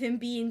knowledge of him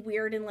being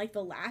weird in, like,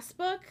 the last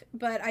book,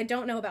 but I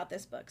don't know about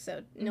this book,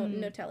 so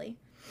no telly.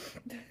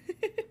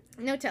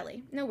 No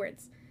telly. No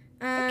words.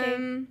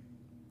 Okay.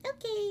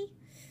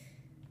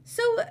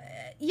 So,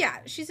 yeah,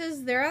 she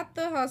says they're at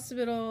the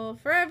hospital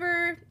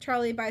forever.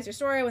 Charlie buys her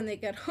story when they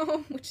get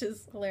home, which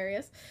is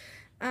hilarious.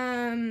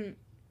 And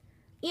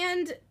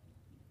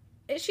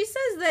she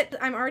says that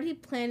I'm already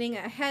planning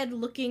ahead,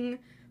 looking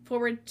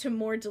forward to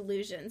more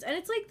delusions. And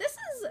it's like, this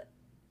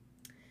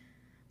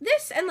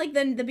and, like,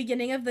 then the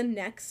beginning of the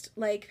next,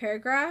 like,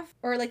 paragraph,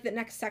 or, like, the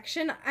next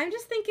section, I'm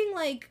just thinking,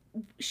 like,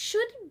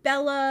 should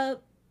Bella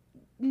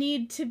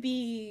need to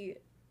be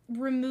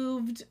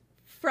removed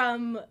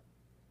from,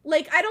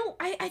 like,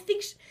 I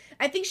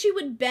think she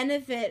would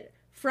benefit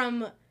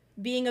from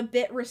being a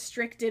bit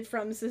restricted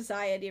from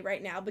society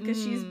right now,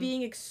 because she's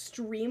being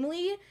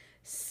extremely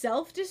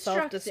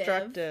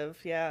self-destructive,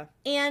 yeah.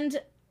 And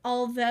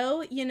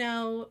although, you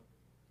know,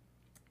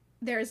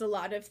 there's a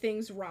lot of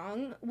things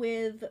wrong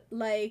with,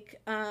 like,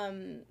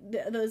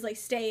 those, like,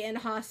 stay in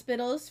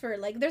hospitals for,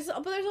 like, but there's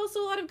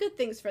also a lot of good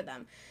things for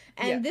them.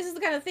 And this is the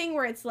kind of thing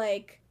where it's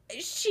like,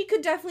 she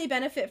could definitely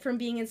benefit from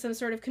being in some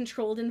sort of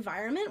controlled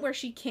environment where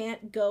she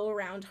can't go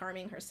around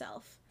harming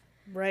herself.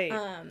 Right.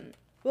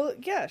 Well,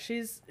 yeah,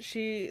 she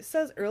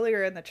says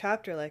earlier in the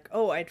chapter, like,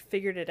 oh, I'd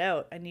figured it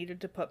out. I needed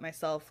to put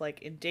myself,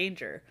 like, in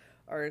danger,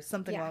 or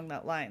something along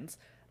that lines.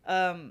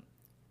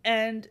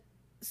 And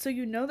so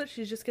you know that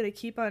she's just going to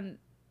keep on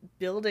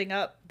building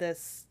up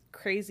this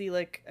crazy,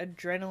 like,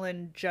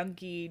 adrenaline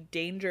junkie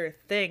danger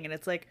thing. And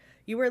it's like,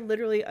 you are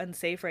literally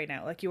unsafe right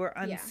now. Like, you are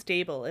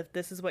unstable if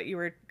this is what you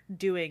were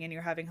doing and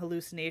you're having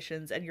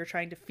hallucinations and you're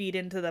trying to feed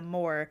into them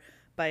more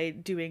by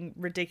doing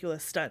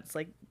ridiculous stunts.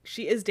 Like,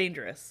 she is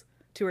dangerous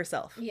to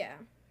herself. Yeah.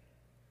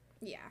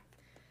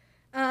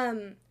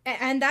 And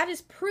that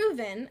is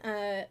proven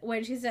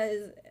when she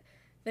says,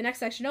 the next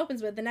section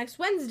opens with, the next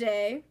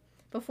Wednesday,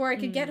 before I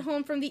could get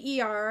home from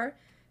the ER,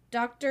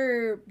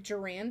 Dr.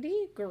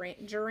 Durandi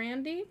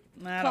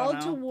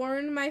called to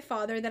warn my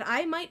father that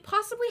I might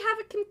possibly have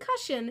a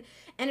concussion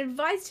and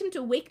advised him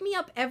to wake me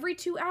up every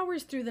 2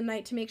 hours through the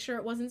night to make sure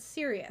it wasn't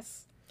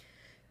serious.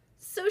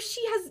 So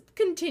she has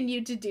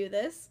continued to do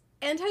this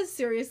and has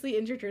seriously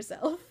injured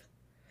herself.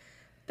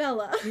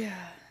 Bella.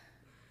 Yeah.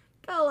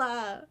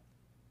 Bella.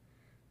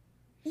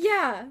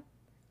 Yeah.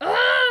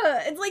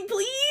 Ugh! It's like,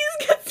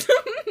 please get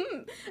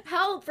some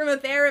help from a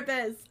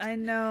therapist. I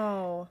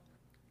know.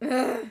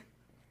 Ugh.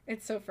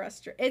 It's so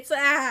frustrating. It's,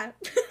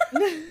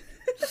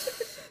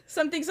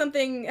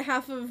 something,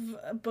 half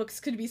of books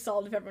could be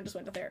solved if everyone just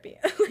went to therapy.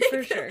 Like,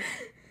 for sure.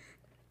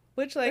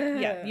 Which, like,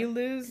 yeah, you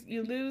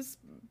lose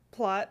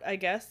plot, I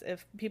guess,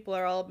 if people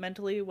are all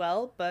mentally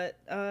well, but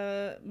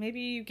maybe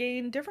you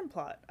gain different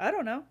plot. I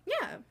don't know.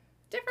 Yeah.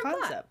 Different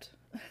concept.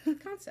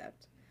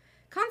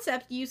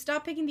 Concept, you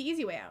stop picking the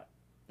easy way out.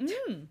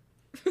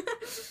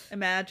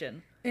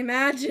 Imagine.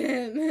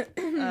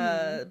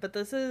 But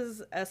this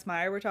is S.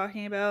 Meyer we're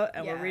talking about,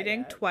 and we're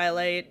reading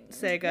Twilight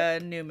Saga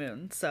New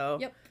Moon, so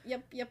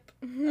Yep.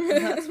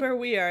 That's where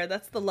we are.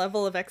 That's the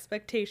level of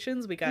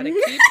expectations we gotta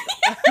keep.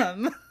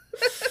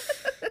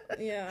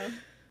 Yeah.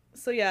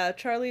 So yeah,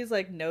 Charlie's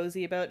like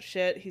nosy about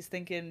shit. He's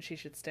thinking she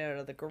should stay out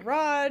of the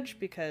garage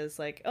because,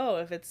 like, oh,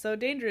 if it's so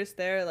dangerous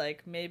there,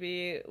 like,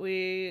 maybe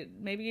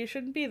you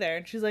shouldn't be there.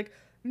 And she's like,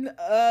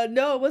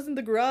 no, it wasn't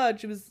the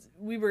garage.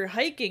 We were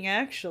hiking,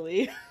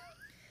 actually.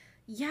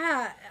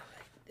 Yeah.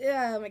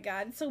 Oh my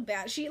god, it's so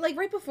bad. She, like,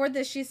 right before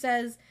this, she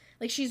says,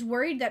 like, she's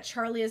worried that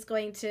Charlie is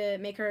going to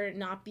make her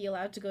not be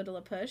allowed to go to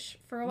La Push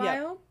for a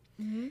while.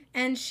 Mm-hmm.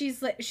 And she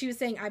was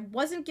saying, I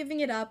wasn't giving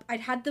it up.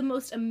 I'd had the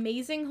most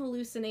amazing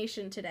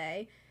hallucination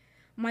today.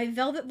 My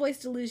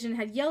velvet-voiced delusion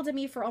had yelled at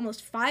me for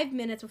almost 5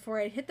 minutes before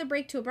I'd hit the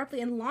brake too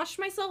abruptly and launched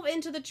myself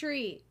into the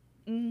tree.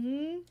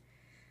 Mm-hmm.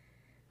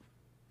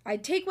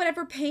 I'd take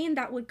whatever pain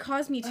that would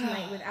cause me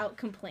tonight without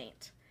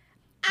complaint.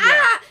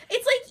 Yeah.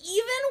 It's like,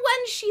 even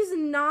when she's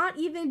not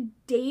even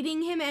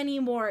dating him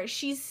anymore,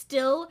 she's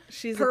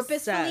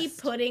purposefully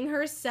obsessed. Putting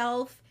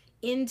herself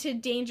into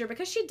danger,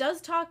 because she does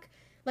talk,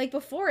 like,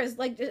 before, is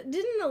like, didn't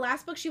in the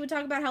last book she would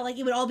talk about how, like,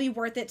 it would all be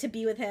worth it to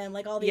be with him,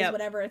 like, all these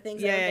whatever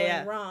things that are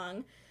going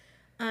wrong.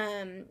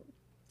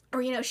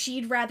 Or, you know,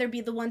 she'd rather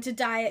be the one to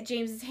die at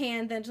James's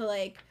hand than to,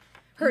 like,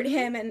 hurt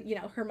him and, you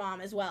know, her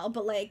mom as well.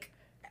 But, like,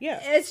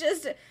 it's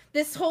just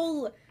this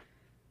whole,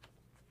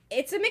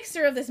 it's a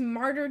mixture of this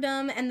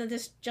martyrdom and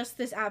this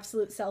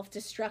absolute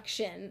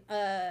self-destruction,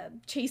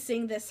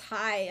 chasing this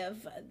high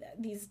of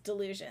these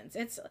delusions.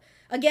 It's,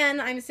 again,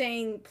 I'm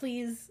saying,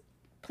 please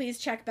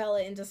check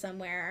Bella into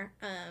somewhere.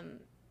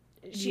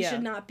 She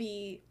should not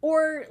be,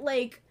 or,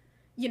 like,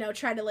 you know,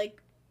 try to, like,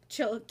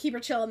 keep her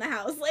chill in the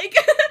house. Like,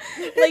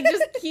 like,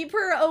 just keep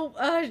her,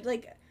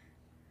 like,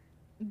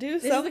 do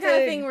something. This is the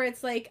kind of thing where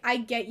it's like, I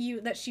get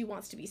you that she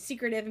wants to be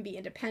secretive and be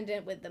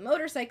independent with the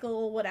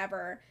motorcycle,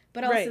 whatever.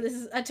 But also, this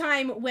is a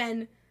time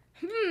when,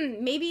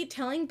 maybe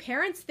telling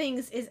parents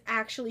things is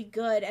actually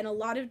good. And a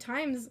lot of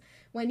times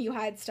when you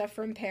hide stuff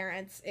from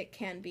parents, it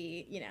can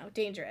be, you know,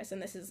 dangerous.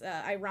 And this is,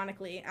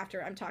 ironically,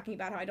 after I'm talking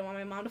about how I don't want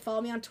my mom to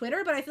follow me on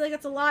Twitter, but I feel like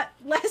that's a lot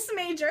less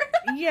major.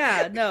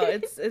 Yeah, no,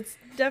 it's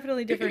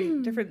definitely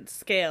different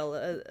scale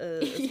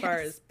as far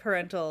as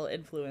parental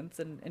influence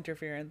and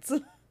interference.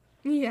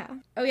 Yeah.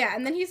 Oh, yeah,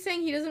 and then he's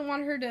saying he doesn't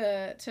want her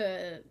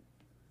to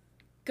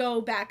go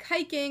back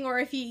hiking, or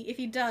if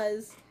he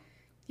does,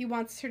 he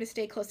wants her to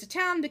stay close to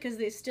town because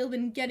they've still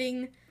been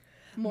getting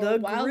more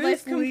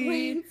wildlife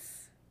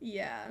complaints.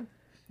 Yeah.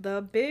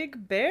 The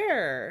big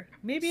bear.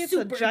 Maybe it's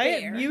Super a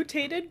giant bear.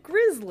 mutated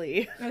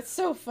grizzly. That's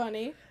so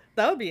funny.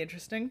 That would be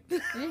interesting.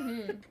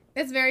 Mm-hmm.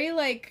 It's very,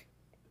 like,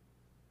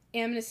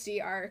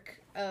 Amnesty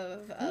arc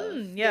of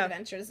the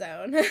Adventure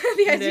Zone.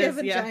 The idea of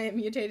a giant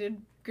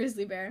mutated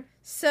grizzly bear.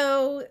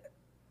 So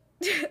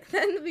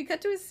then we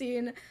cut to a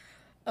scene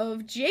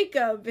of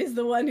Jacob is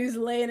the one who's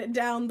laying it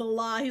down the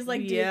law. He's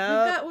like, dude,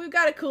 we've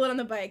got to cool it on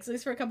the bikes, at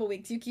least for a couple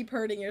weeks. You keep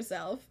hurting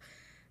yourself.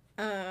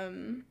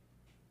 And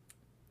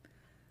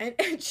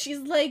she's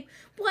like,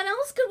 what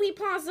else could we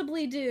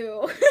possibly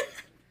do?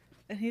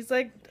 And he's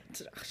like,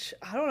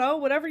 I don't know,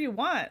 whatever you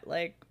want.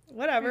 Like,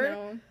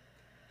 whatever.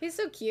 He's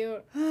so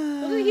cute.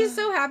 He's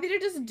so happy to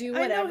just do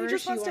whatever. I know, he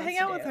just wants to hang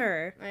out with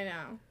her. I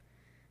know.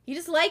 He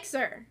just likes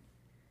her.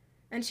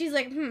 And she's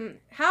like,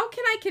 how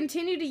can I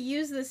continue to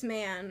use this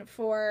man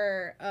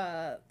for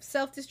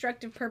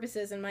self-destructive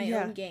purposes in my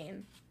own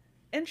gain?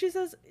 And she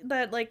says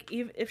that, like,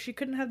 if she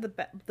couldn't have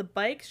the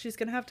bikes, she's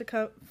going to have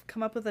to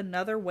come up with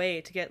another way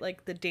to get,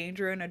 like, the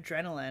danger and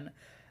adrenaline.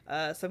 So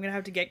I'm going to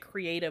have to get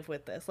creative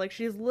with this. Like,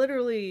 she's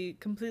literally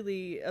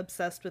completely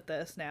obsessed with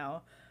this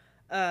now.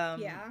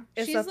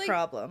 It's she's a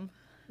problem.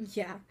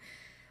 Yeah.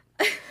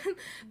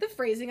 The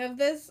phrasing of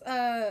this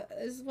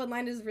one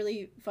line is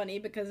really funny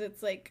because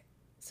it's, like,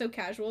 so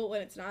casual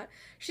when it's not.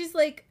 She's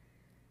like,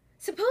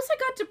 suppose I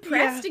got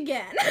depressed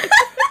again.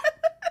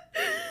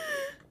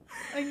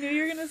 I knew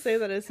you were gonna say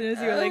that as soon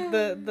as you were like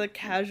the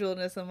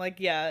casualness. I'm like,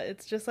 yeah,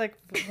 it's just like,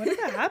 what if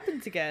that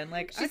happens again?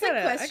 Like, I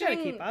gotta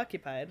keep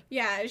occupied.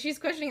 Yeah, she's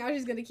questioning how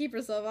she's gonna keep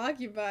herself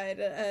occupied,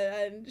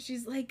 and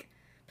she's like,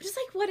 but just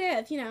like, what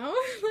if,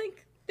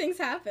 like things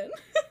happen.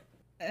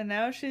 And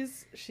now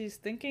she's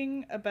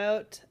thinking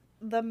about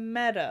the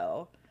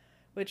meadow,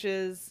 which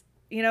is,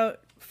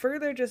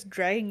 further just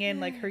dragging in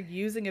like her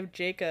using of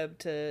Jacob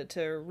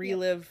to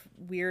relive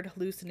weird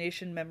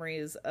hallucination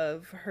memories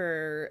of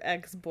her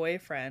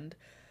ex-boyfriend,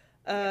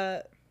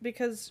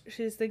 because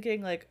she's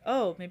thinking like,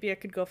 oh, maybe I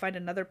could go find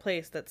another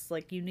place that's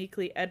like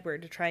uniquely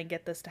Edward to try and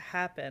get this to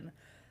happen.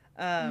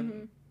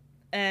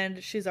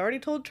 And she's already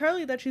told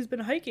Charlie that she's been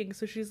hiking,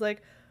 so she's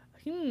like,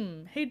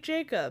 hey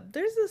Jacob,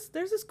 there's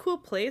this cool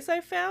place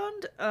I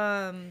found.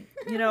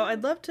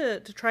 I'd love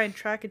to try and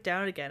track it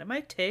down again. It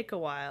might take a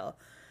while.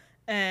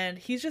 And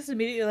he's just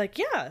immediately like,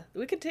 yeah,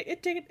 we could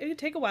it could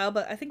take a while,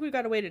 but I think we've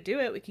got a way to do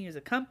it. We can use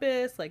a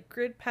compass, like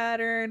grid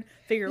pattern,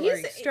 figure where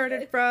he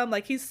started from.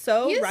 Like he's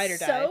ride or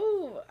die.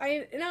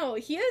 I know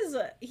he is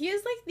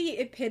like the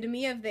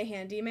epitome of the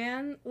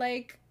handyman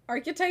like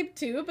archetype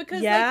too,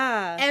 because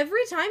like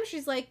every time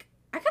she's like,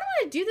 I kind of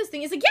want to do this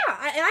thing. He's like, yeah,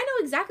 I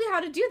know exactly how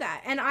to do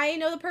that, and I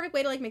know the perfect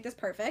way to like make this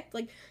perfect.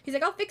 Like he's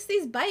like, I'll fix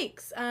these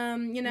bikes.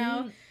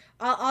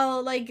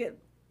 I'll like,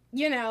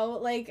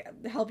 like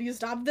help you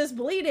stop this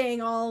bleeding.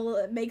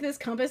 I'll make this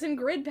compass and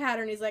grid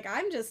pattern. He's like,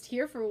 I'm just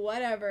here for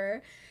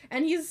whatever.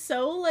 And he's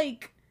so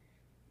like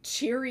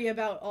cheery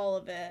about all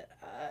of it.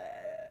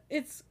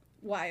 It's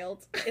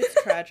wild.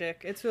 It's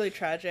tragic. It's really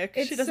tragic.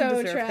 It's she doesn't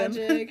so deserve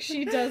tragic. Him.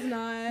 She does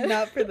not.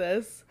 Not for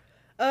this.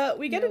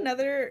 We get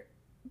another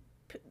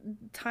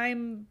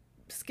time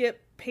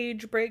skip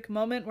page break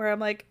moment where I'm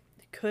like,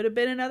 it could have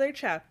been another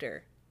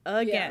chapter.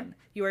 Again,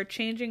 you are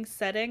changing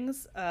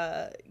settings.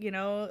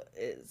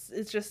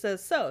 It just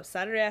says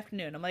Saturday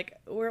afternoon. I'm like,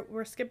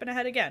 we're skipping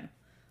ahead again.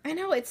 I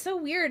know, it's so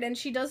weird, and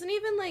she doesn't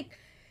even like,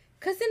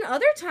 because in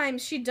other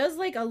times she does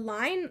like a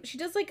line. She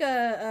does like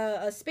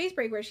a space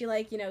break where she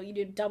like you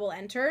do double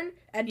enter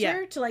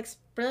to like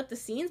split up the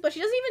scenes, but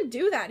she doesn't even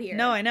do that here.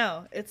 No, I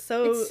know it's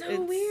so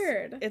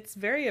weird. It's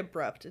very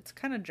abrupt. It's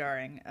kind of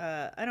jarring.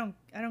 I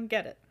don't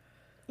get it.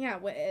 Yeah,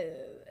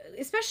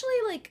 especially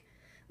like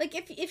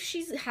if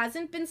she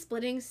hasn't been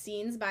splitting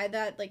scenes by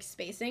that like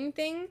spacing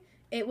thing,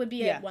 it would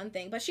be one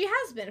thing. But she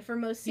has been for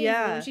most scenes.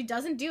 Yeah. When she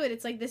doesn't do it,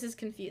 it's like, this is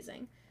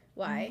confusing.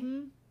 Why?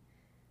 Mm-hmm.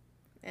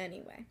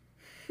 Anyway.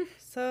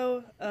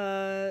 So,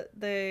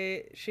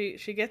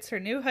 she gets her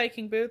new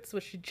hiking boots,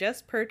 which she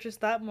just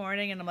purchased that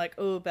morning, and I'm like,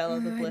 oh,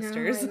 Bella, the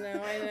blisters. I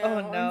know.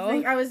 Oh,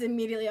 no. I was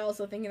immediately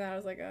also thinking that. I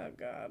was like, oh,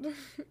 God.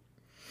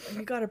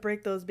 You gotta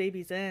break those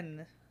babies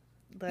in.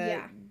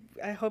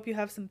 I hope you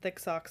have some thick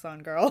socks on,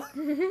 girl.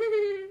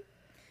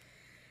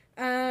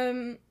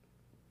 So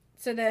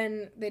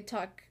then they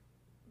talk,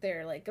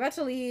 they're like about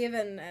to leave,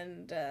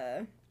 and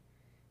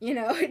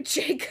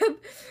Jacob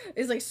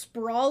is like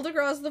sprawled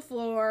across the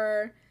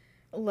floor.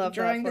 Love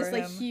drawing that for this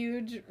him. Like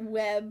huge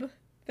web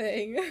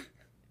thing.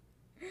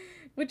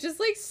 Which is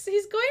like,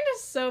 he's going to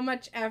so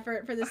much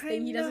effort for this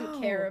thing he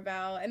doesn't care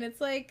about, and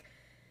it's like,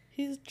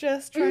 he's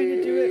just trying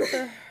to do it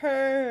for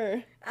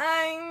her.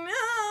 I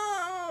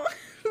know.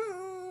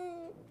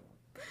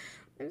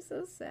 I'm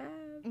so sad.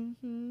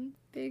 Mm-hmm.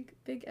 Big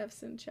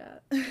F's in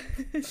chat.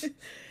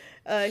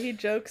 He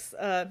jokes,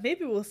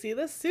 maybe we'll see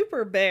the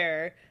super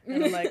bear.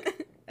 And I'm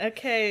like,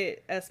 okay,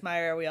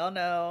 Esmire, we all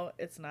know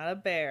it's not a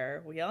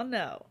bear. We all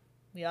know.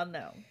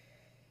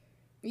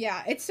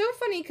 Yeah, it's so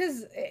funny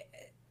because,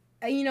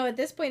 at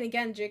this point,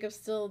 again, Jacob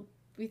still,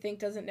 we think,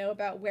 doesn't know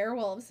about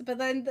werewolves. But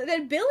then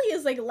Billy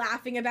is, like,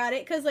 laughing about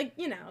it because, like,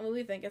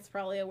 we think it's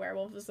probably a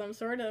werewolf of some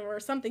sort or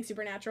something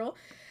supernatural.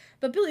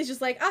 But Billy's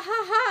just like, ah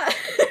ha ha,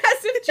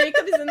 as if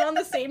Jacob isn't on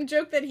the same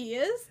joke that he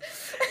is.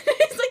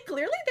 He's like,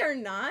 clearly they're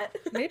not.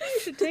 Maybe you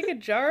should take a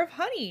jar of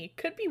honey.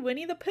 Could be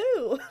Winnie the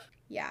Pooh.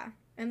 Yeah.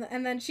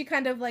 And then she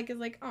kind of like is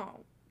like,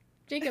 oh,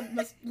 Jacob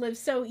must live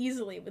so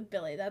easily with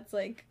Billy. That's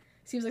like,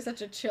 seems like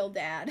such a chill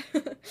dad.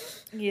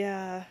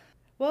 Yeah.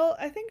 Well,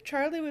 I think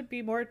Charlie would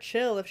be more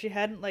chill if she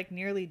hadn't like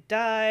nearly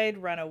died,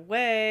 run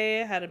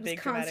away, had a big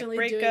dramatic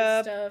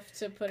breakup, doing stuff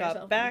to put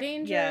herself in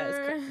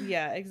danger.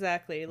 Yeah,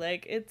 exactly.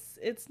 Like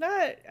it's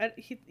not.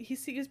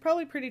 He's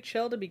probably pretty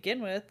chill to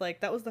begin with.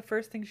 Like that was the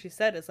first thing she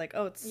said. Is like,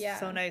 oh, it's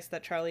so nice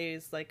that Charlie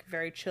is like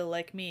very chill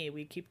like me.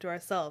 We keep to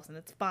ourselves and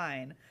it's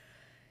fine.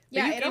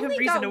 Yeah, it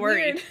only got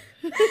weird.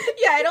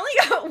 Yeah, it only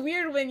got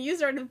weird when you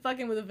started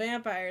fucking with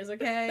vampires,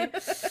 okay?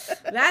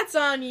 That's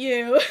on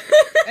you.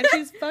 And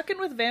she's fucking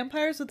with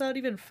vampires without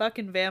even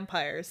fucking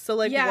vampires. So,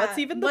 like, what's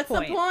even the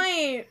point?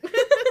 What's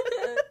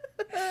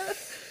the point?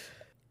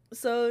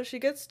 So she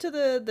gets to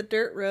the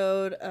dirt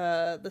road,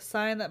 the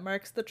sign that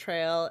marks the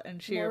trail,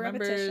 and she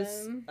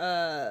remembers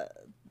the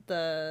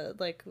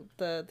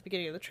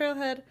beginning of the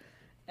trailhead,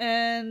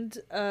 and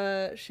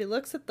she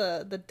looks at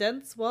the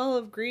dense wall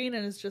of green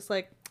and is just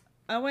like,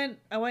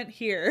 I went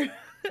here.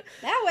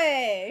 That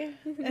way.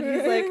 And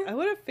he's like, I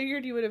would have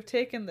figured you would have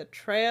taken the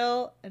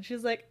trail. And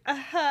she's like,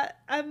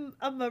 I'm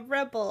a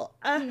rebel.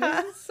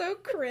 This is so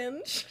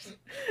cringe.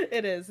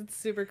 It is. It's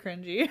super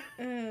cringy.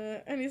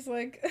 And he's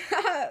like,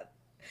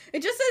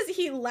 it just says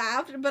he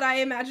laughed, but I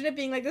imagine it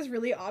being like this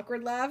really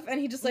awkward laugh, and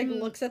he just like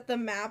looks at the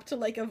map to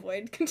like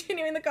avoid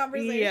continuing the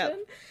conversation.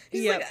 Yep.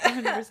 He's yep, like,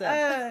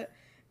 100%.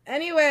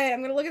 Anyway,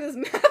 I'm gonna look at this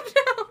map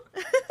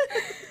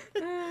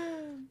now.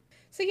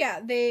 So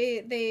yeah,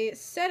 they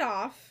set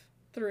off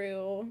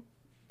through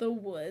the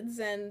woods,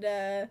 and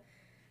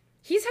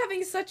he's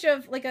having such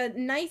a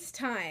nice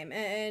time,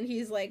 and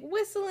he's like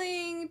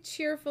whistling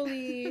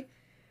cheerfully.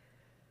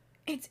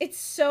 It's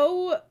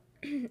so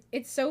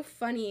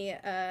funny.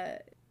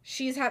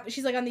 She's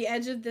like on the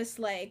edge of this,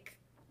 like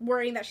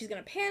worrying that she's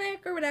gonna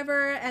panic or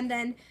whatever, and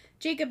then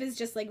Jacob is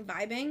just like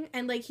vibing,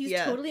 and like he's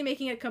totally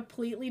making a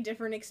completely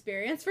different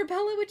experience for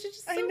Bella, which is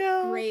just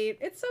so great.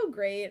 It's so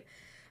great.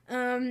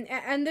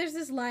 And there's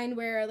this line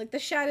where like the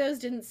shadows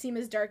didn't seem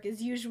as dark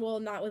as usual,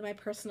 not with my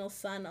personal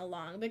son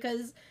along,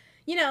 because,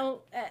 you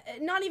know,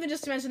 not even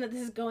just to mention that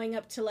this is going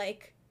up to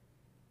like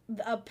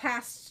a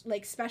past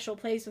like special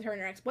place with her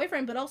and her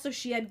ex-boyfriend, but also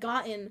she had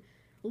gotten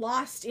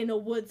lost in a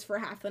woods for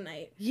half the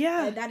night.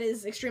 Yeah. That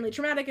is extremely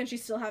traumatic, and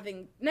she's still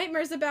having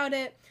nightmares about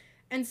it.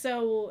 And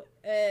so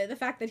the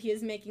fact that he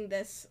is making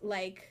this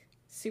like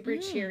super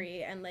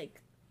cheery and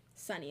like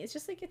sunny, it's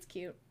just like, it's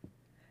cute.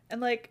 And,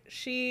 like,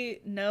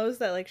 she knows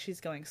that, like, she's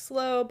going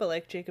slow, but,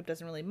 like, Jacob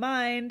doesn't really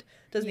mind,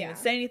 doesn't even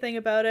say anything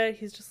about it.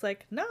 He's just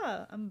like,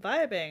 nah, I'm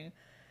vibing.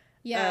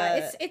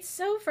 Yeah, it's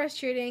so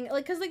frustrating.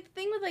 Like, because, like, the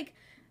thing with, like,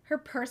 her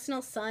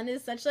personal son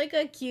is such, like,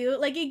 a cute,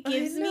 like, it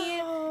gives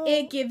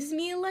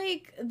me,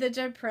 like, the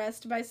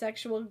depressed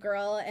bisexual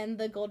girl and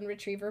the golden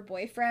retriever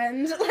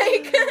boyfriend,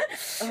 like,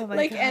 oh my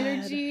like, God.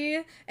 energy.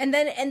 And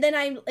then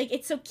I'm, like,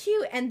 it's so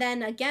cute. And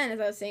then, again, as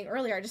I was saying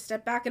earlier, I just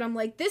step back and I'm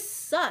like, this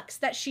sucks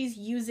that she's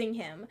using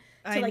him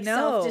to, like,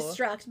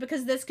 self-destruct,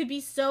 because this could be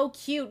so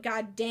cute,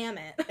 god damn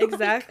it.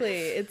 Exactly.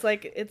 It's,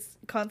 like, it's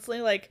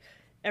constantly, like,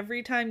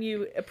 every time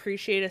you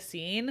appreciate a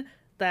scene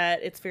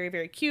that it's very,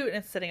 very cute and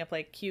it's setting up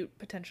like cute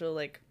potential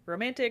like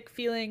romantic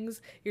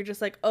feelings, you're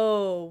just like,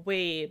 oh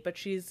wait, but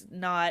she's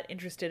not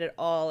interested at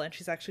all and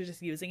she's actually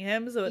just using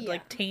him, so it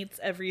like taints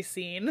every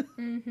scene.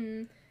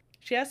 Mm-hmm.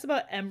 She asked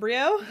about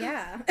Embryo.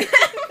 Yeah.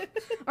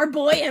 Our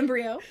boy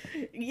Embryo.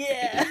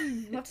 Yeah.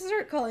 We'll have to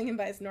start calling him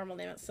by his normal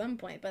name at some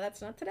point, but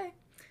that's not today.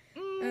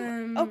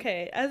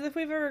 Okay, as if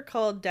we've ever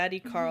called Daddy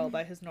Carl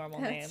by his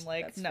normal name.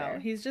 Like, no, fair.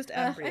 He's just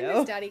Embryo. I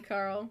miss Daddy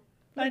Carl.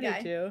 I do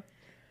too.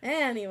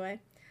 Anyway.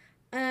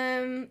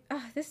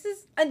 This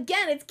is,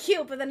 again, it's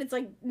cute, but then it's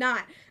like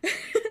not.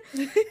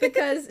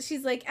 Because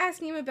she's like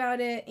asking him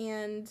about it,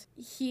 and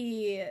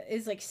he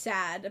is like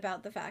sad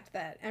about the fact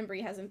that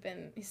Embry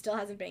he still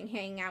hasn't been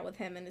hanging out with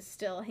him and is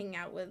still hanging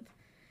out with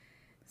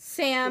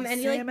Sam, and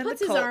he like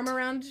puts his arm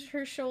around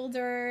her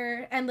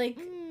shoulder, and like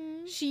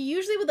she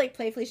usually would like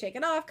playfully shake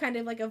it off, kind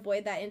of like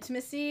avoid that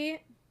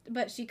intimacy,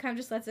 but she kind of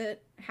just lets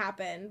it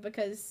happen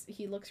because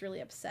he looks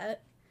really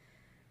upset.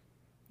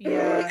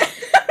 Yeah.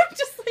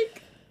 Just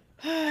like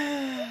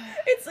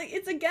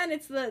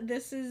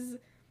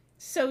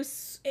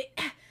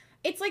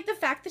it's like the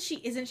fact that she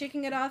isn't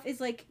shaking it off is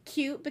like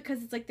cute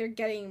because it's like they're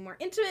getting more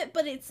intimate,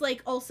 but it's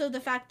like also the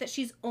fact that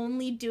she's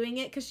only doing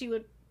it because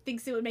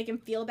thinks it would make him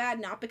feel bad,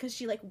 not because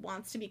she like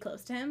wants to be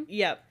close to him.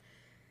 Yep.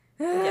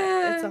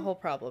 Yeah, it's a whole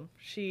problem.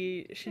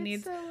 She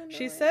needs.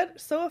 She said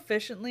so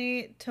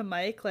efficiently to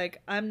Mike,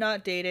 like, I'm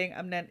not dating.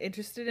 I'm not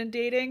interested in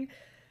dating.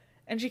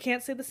 And she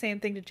can't say the same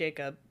thing to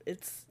Jacob.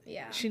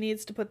 She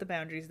needs to put the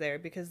boundaries there,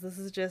 because this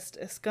is just,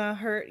 it's gonna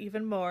hurt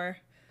even more.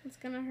 It's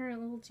gonna hurt a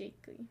little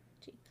Jakey.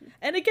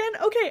 And again,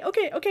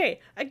 okay.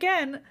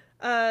 Again,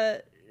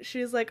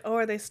 she's like, oh,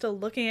 are they still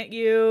looking at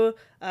you?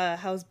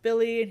 How's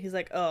Billy? And he's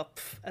like, oh,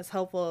 as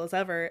helpful as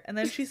ever. And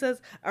then she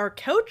says, our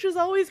couch is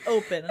always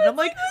open. And I'm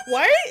like,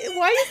 why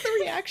is the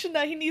reaction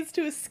that he needs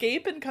to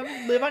escape and come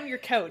live on your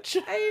couch?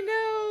 I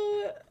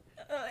know.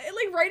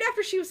 Like, right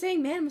after she was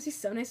saying, man, it must be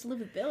so nice to live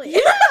with Billy. Yeah!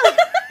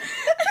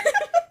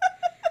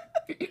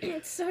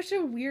 It's such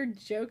a weird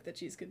joke that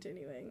she's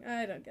continuing.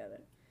 I don't get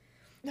it.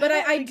 But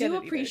I do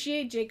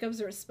appreciate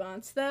Jacob's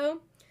response, though.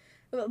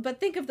 But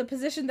think of the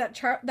position that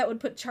that would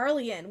put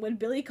Charlie in when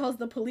Billy calls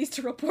the police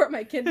to report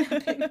my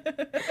kidnapping.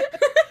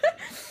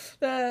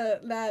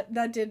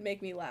 That did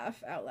make me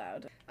laugh out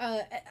loud.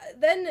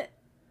 Then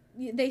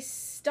they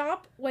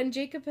stop when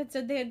Jacob had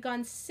said they had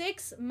gone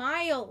 6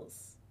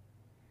 miles.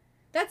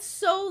 That's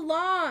so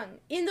long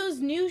in those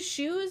new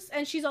shoes,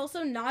 and she's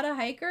also not a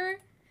hiker,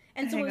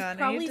 and so it's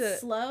probably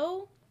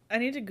slow. I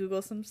need to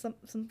Google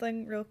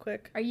something real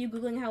quick. Are you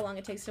Googling how long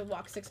it takes to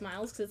walk 6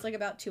 miles? Because it's like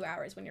about 2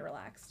 hours when you're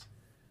relaxed.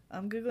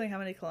 I'm Googling how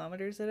many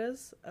kilometers it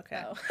is.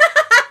 Okay. Oh.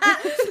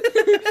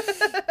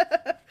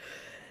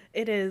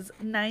 It is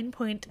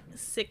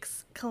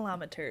 9.6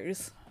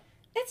 kilometers.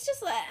 It's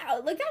just like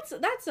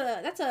that's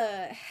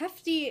a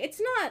hefty. It's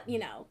not, you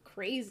know,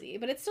 crazy,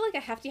 but it's still like a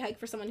hefty hike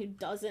for someone who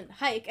doesn't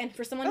hike, and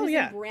for someone who's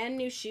in brand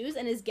new shoes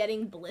and is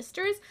getting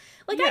blisters.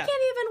 Like I can't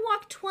even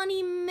walk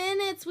 20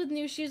 minutes with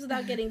new shoes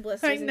without getting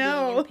blisters and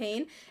being in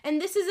pain. And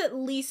this is at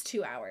least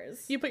 2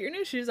 hours. You put your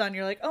new shoes on,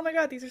 you're like, oh my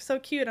god, these are so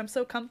cute. I'm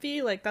so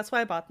comfy. Like that's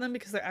why I bought them,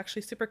 because they're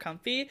actually super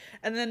comfy.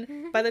 And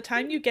then by the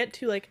time you get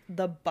to like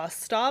the bus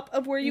stop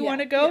of where you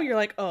want to go, you're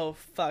like, oh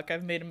fuck,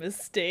 I've made a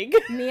mistake.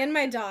 Me and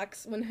my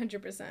docs,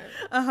 100%.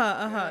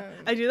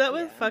 I do that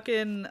with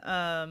fucking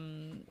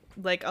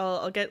like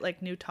I'll get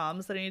like new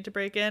Toms that I need to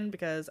break in,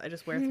 because I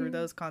just wear through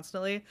those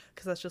constantly,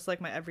 because that's just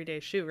like my everyday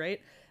shoe, right?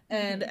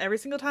 And every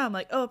single time I'm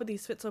like, oh, but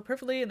these fit so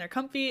perfectly and they're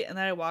comfy, and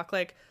then I walk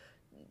like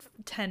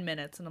 10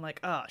 minutes and I'm like,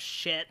 oh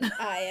shit,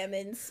 I am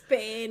in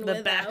Spain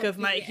the back of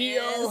my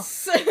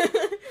heels.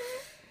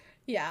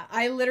 Yeah,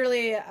 I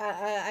literally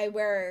I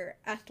wear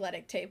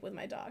athletic tape with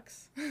my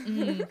docs.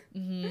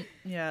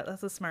 Yeah,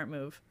 that's a smart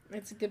move.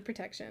 It's a good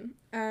protection.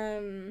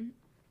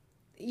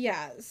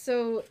 Yeah,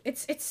 so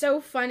it's so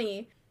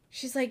funny.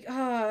 She's like,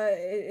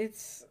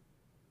 she's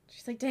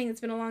like, dang,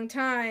 it's been a long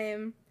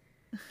time.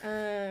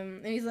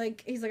 And he's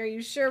like, are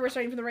you sure we're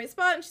starting from the right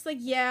spot? And she's like,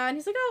 yeah. And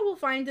he's like, oh, we'll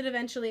find it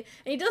eventually.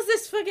 And he does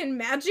this fucking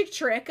magic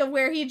trick of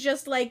where he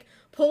just like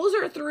pulls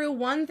her through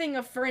one thing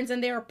of ferns,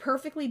 and they are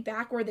perfectly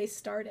back where they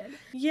started.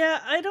 Yeah,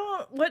 I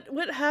don't,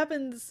 what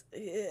happens,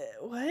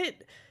 what?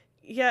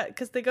 Yeah,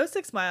 because they go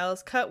 6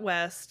 miles, cut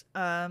west,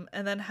 and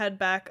then head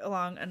back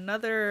along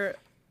another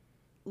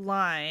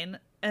line,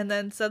 and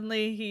then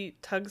suddenly he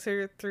tugs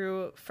her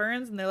through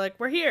ferns, and they're like,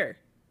 we're here.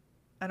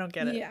 I don't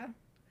get it.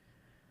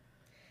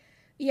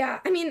 Yeah,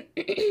 I mean,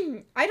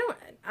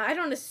 I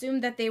don't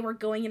assume that they were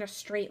going in a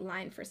straight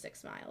line for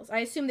 6 miles. I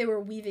assume they were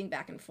weaving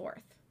back and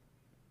forth.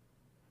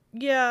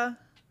 Yeah.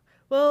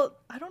 Well,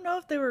 I don't know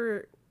if they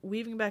were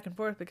weaving back and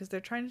forth, because they're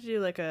trying to do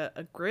like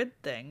a grid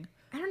thing.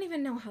 I don't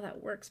even know how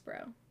that works,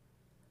 bro.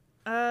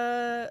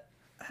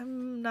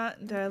 I'm not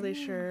entirely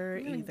sure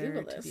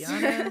either, to be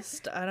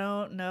honest. I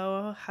don't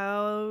know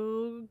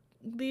how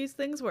these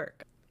things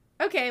work.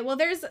 Okay, well,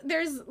 there's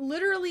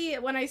literally,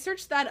 when I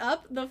searched that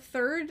up, the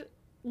third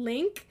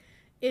link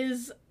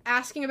is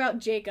asking about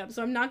Jacob,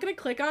 so I'm not going to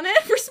click on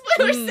it for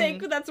spoiler's sake,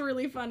 but that's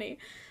really funny.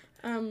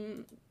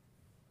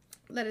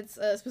 That it's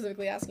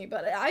specifically asking,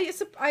 but I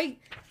assumed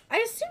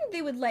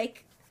they would,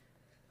 like,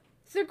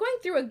 so they're going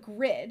through a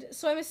grid,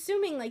 so I'm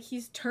assuming, like,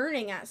 he's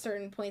turning at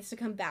certain points to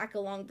come back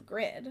along the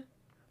grid.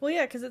 Well,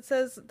 yeah, because it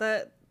says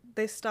that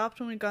they stopped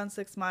when we'd gone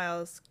 6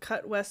 miles,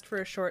 cut west for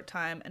a short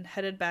time, and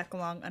headed back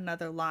along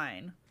another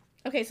line.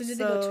 Okay, so did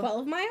they go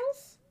 12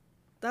 miles?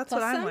 That's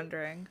what I'm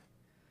wondering.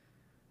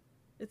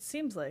 It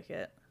seems like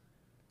it.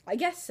 I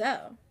guess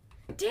so.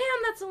 Damn,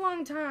 that's a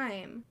long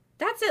time.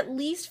 That's at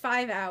least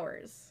 5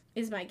 hours,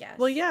 is my guess.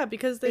 Well, yeah,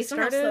 because they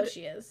started... Based on how slow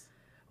she is.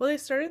 Well, they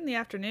started in the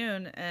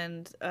afternoon,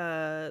 and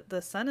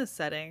the sun is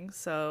setting,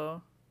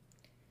 so...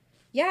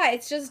 Yeah,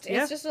 it's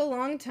just a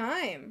long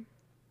time.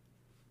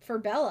 For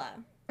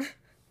Bella.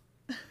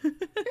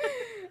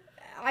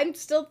 I'm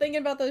still thinking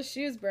about those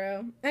shoes,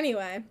 bro.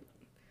 Anyway.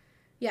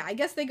 Yeah, I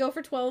guess they go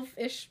for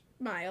 12-ish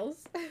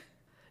miles.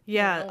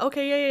 Yeah,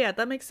 okay, yeah.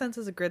 That makes sense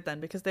as a grid then,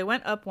 because they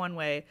went up one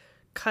way,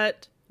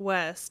 cut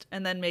west,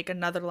 and then make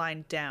another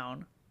line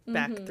down,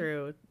 back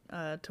through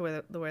to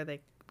where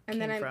they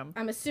came from.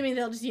 I'm assuming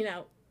they'll just,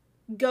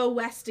 go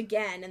west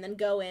again, and then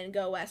go in,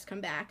 go west, come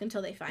back,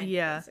 until they find it,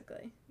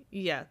 basically.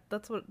 Yeah,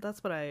 that's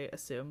what I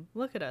assume.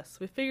 Look at us.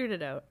 We figured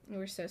it out.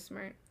 We're so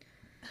smart.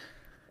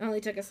 It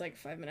only took us like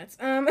 5 minutes.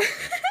 I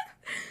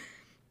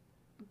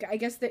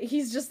guess that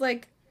he's just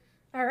like,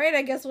 all right,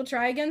 I guess we'll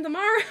try again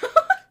tomorrow.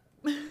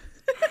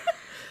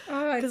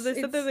 Because they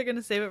said that they're going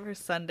to save it for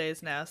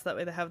Sundays now, so that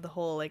way they have the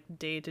whole like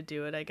day to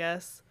do it, I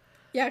guess.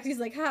 Yeah, because he's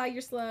like,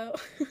 you're slow.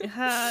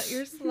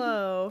 You're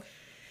slow.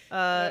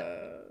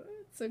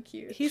 It's so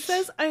cute. He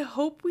says, I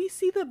hope we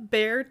see the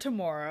bear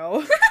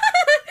tomorrow.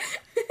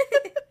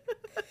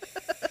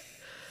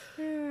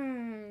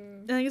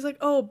 And he's like,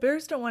 oh,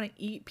 bears don't want to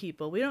eat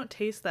people. We don't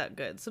taste that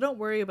good. So don't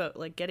worry about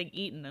like getting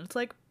eaten. And it's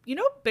like,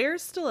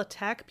 bears still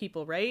attack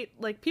people, right?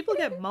 Like people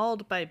get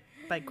mauled by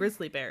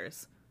grizzly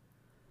bears.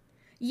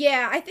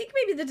 Yeah, I think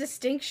maybe the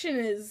distinction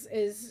is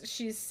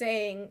he's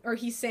saying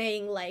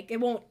like it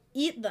won't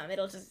eat them,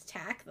 it'll just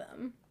attack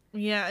them.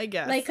 Yeah, I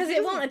guess. Like, because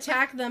it won't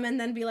attack them and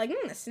then be like,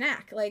 a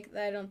snack. Like,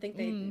 I don't think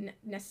they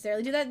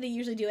necessarily do that. They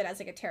usually do it as,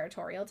 like, a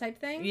territorial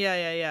type thing.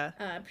 Yeah.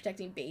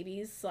 Protecting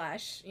babies /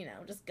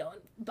 just going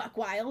buck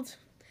wild.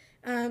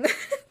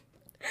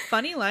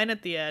 Funny line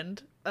at the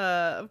end.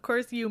 Of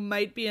course, you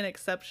might be an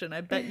exception.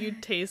 I bet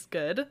you'd taste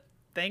good.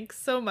 Thanks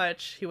so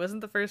much. He wasn't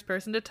the first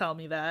person to tell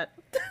me that.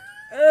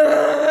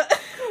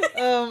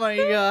 Oh, my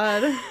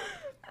God.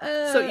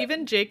 So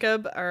even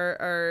Jacob,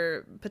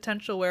 our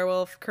potential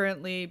werewolf,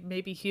 currently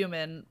maybe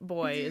human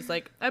boy, is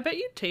like, I bet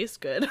you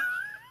taste good.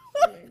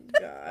 Oh my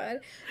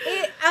God.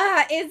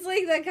 It's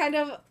like that kind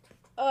of,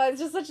 it's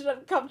just such an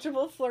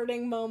uncomfortable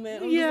flirting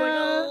moment. I'm just like,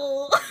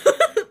 oh.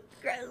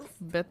 Gross.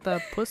 Bet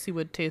that pussy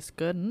would taste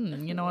good.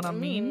 You know what I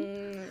mean?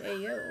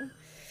 Ayo.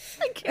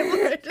 I can't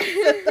believe I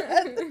just said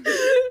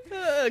that.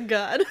 Oh,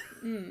 God.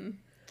 I'm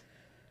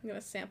going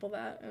to sample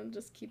that and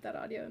just keep that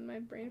audio in my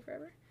brain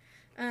forever.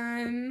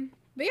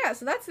 But yeah,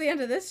 so that's the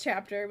end of this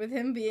chapter with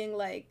him being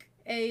like,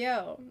 hey,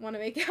 yo, want to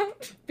make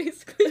out?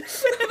 Basically.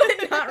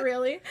 But not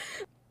really.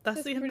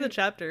 That's the end of the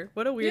chapter.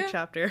 What a weird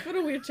chapter. What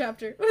a weird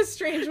chapter. What a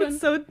strange one.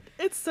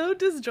 It's so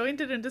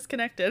disjointed and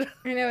disconnected.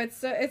 I know,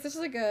 it's just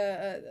like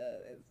a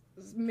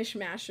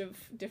mishmash of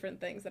different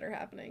things that are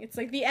happening. It's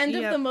like the end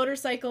of the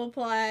motorcycle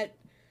plot,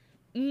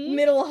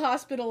 middle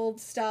hospital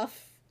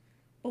stuff,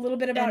 a little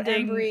bit about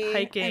Embry,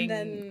 hiking, and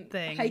then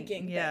thing.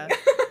 Hiking. Yeah.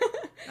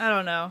 I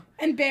don't know.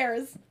 And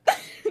bears.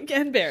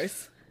 And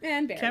bears.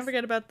 And bears. Can't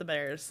forget about the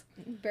bears.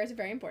 Bears are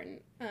very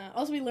important.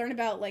 Also, we learn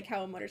about like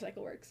how a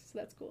motorcycle works, so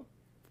that's cool.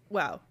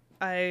 Wow.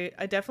 I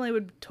definitely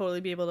would totally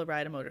be able to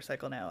ride a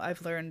motorcycle now.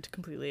 I've learned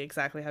completely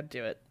exactly how to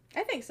do it.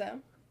 I think so.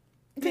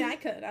 I mean, I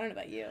could. I don't know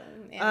about you.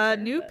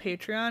 New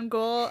Patreon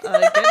goal.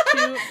 Get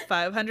to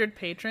 500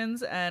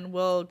 patrons and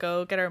we'll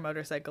go get our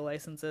motorcycle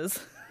licenses.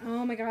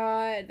 Oh my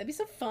god. That'd be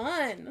so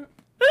fun.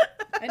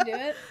 I'd do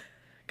it.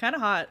 Kind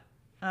of hot.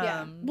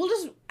 Yeah. We'll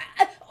just...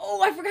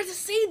 I forgot to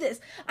say this.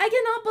 I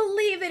cannot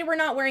believe they were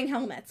not wearing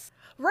helmets.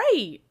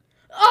 Right.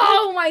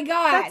 Oh my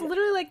god. That's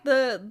literally like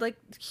the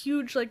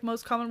huge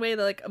most common way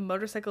that like a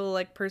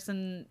motorcycle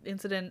person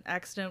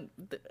accident,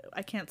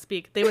 I can't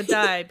speak, they would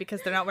die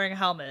because they're not wearing a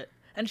helmet.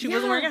 And she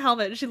wasn't wearing a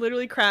helmet and she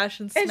literally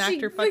crashed and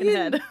smacked her fucking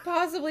head.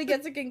 Possibly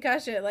gets a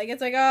concussion. Like, it's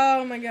like,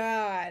 oh my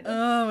god.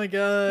 Oh my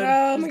god.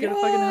 Oh Just my get god.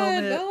 a fucking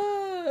helmet.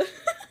 Bella.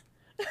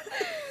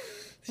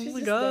 Oh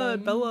my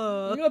god,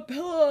 Bella. Oh,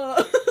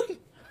 Bella.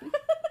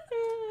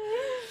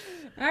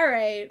 All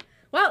right.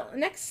 Well,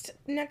 next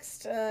in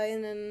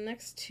the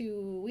next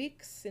 2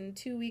 weeks, in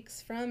 2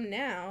 weeks from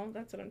now,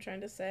 that's what I'm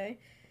trying to say,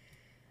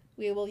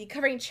 we will be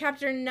covering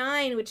chapter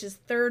 9, which is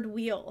Third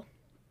Wheel.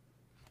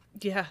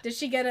 Yeah. Did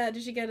she get a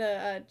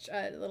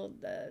little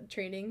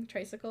training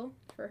tricycle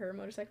for her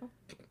motorcycle?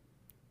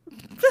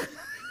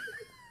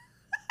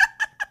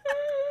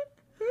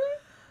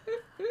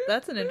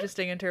 That's an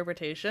interesting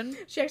interpretation.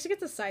 She actually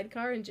gets a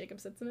sidecar and Jacob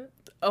sits in it.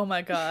 Oh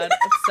my god,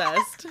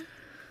 obsessed.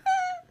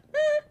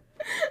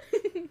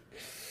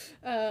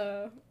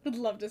 Would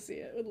love to see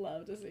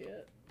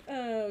it.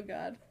 Oh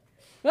god.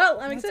 Well,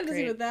 I'm excited to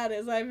see what that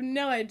is. I have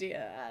no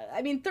idea.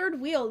 I mean, third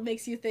wheel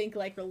makes you think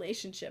like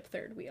relationship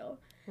third wheel.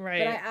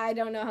 Right. But I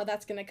don't know how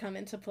that's going to come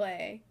into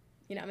play.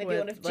 You know, maybe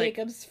one of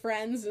Jacob's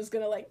friends is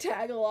going to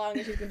tag along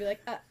and she's going to be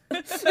like,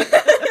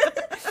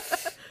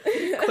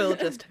 Quill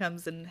just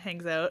comes and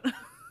hangs out.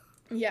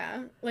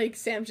 Yeah,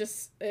 Sam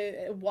just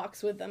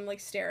walks with them,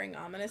 staring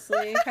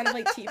ominously, kind of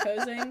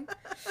T-posing,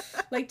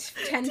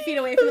 10 feet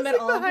away from them at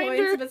all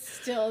points, but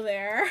still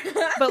there.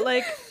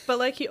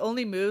 but he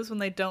only moves when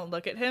they don't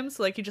look at him,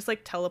 so he just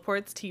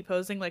teleports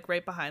T-posing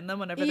right behind them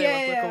whenever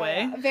they look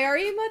away.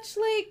 Very much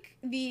like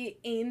the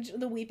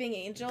Weeping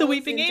Angel. The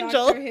Weeping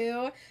Angel. Doctor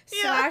Who /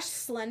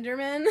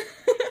 Slenderman.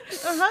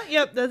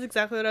 Yep, that's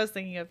exactly what I was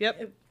thinking of.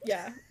 Yep.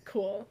 Yeah,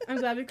 cool. I'm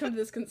glad we've come to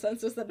this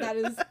consensus that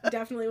is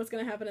definitely what's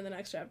going to happen in the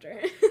next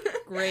chapter.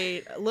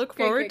 Great. Look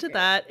forward to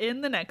that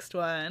in the next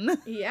one.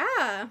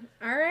 Yeah.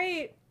 All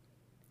right.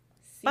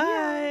 See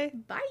Bye. Ya.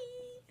 Bye.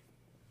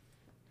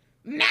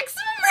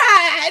 Maximum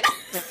Ride!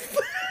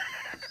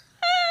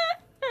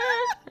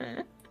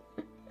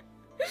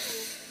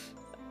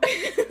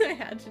 I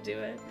had to do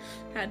it.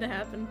 Had to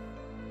happen.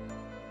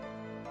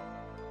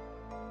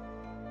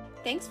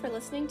 Thanks for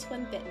listening to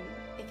Unbitten.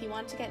 If you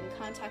want to get in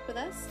contact with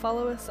us,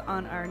 follow us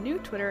on our new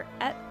Twitter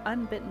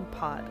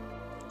 @UnbittenPod.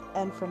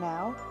 And for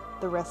now,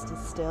 the rest is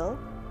still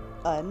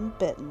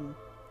unbitten.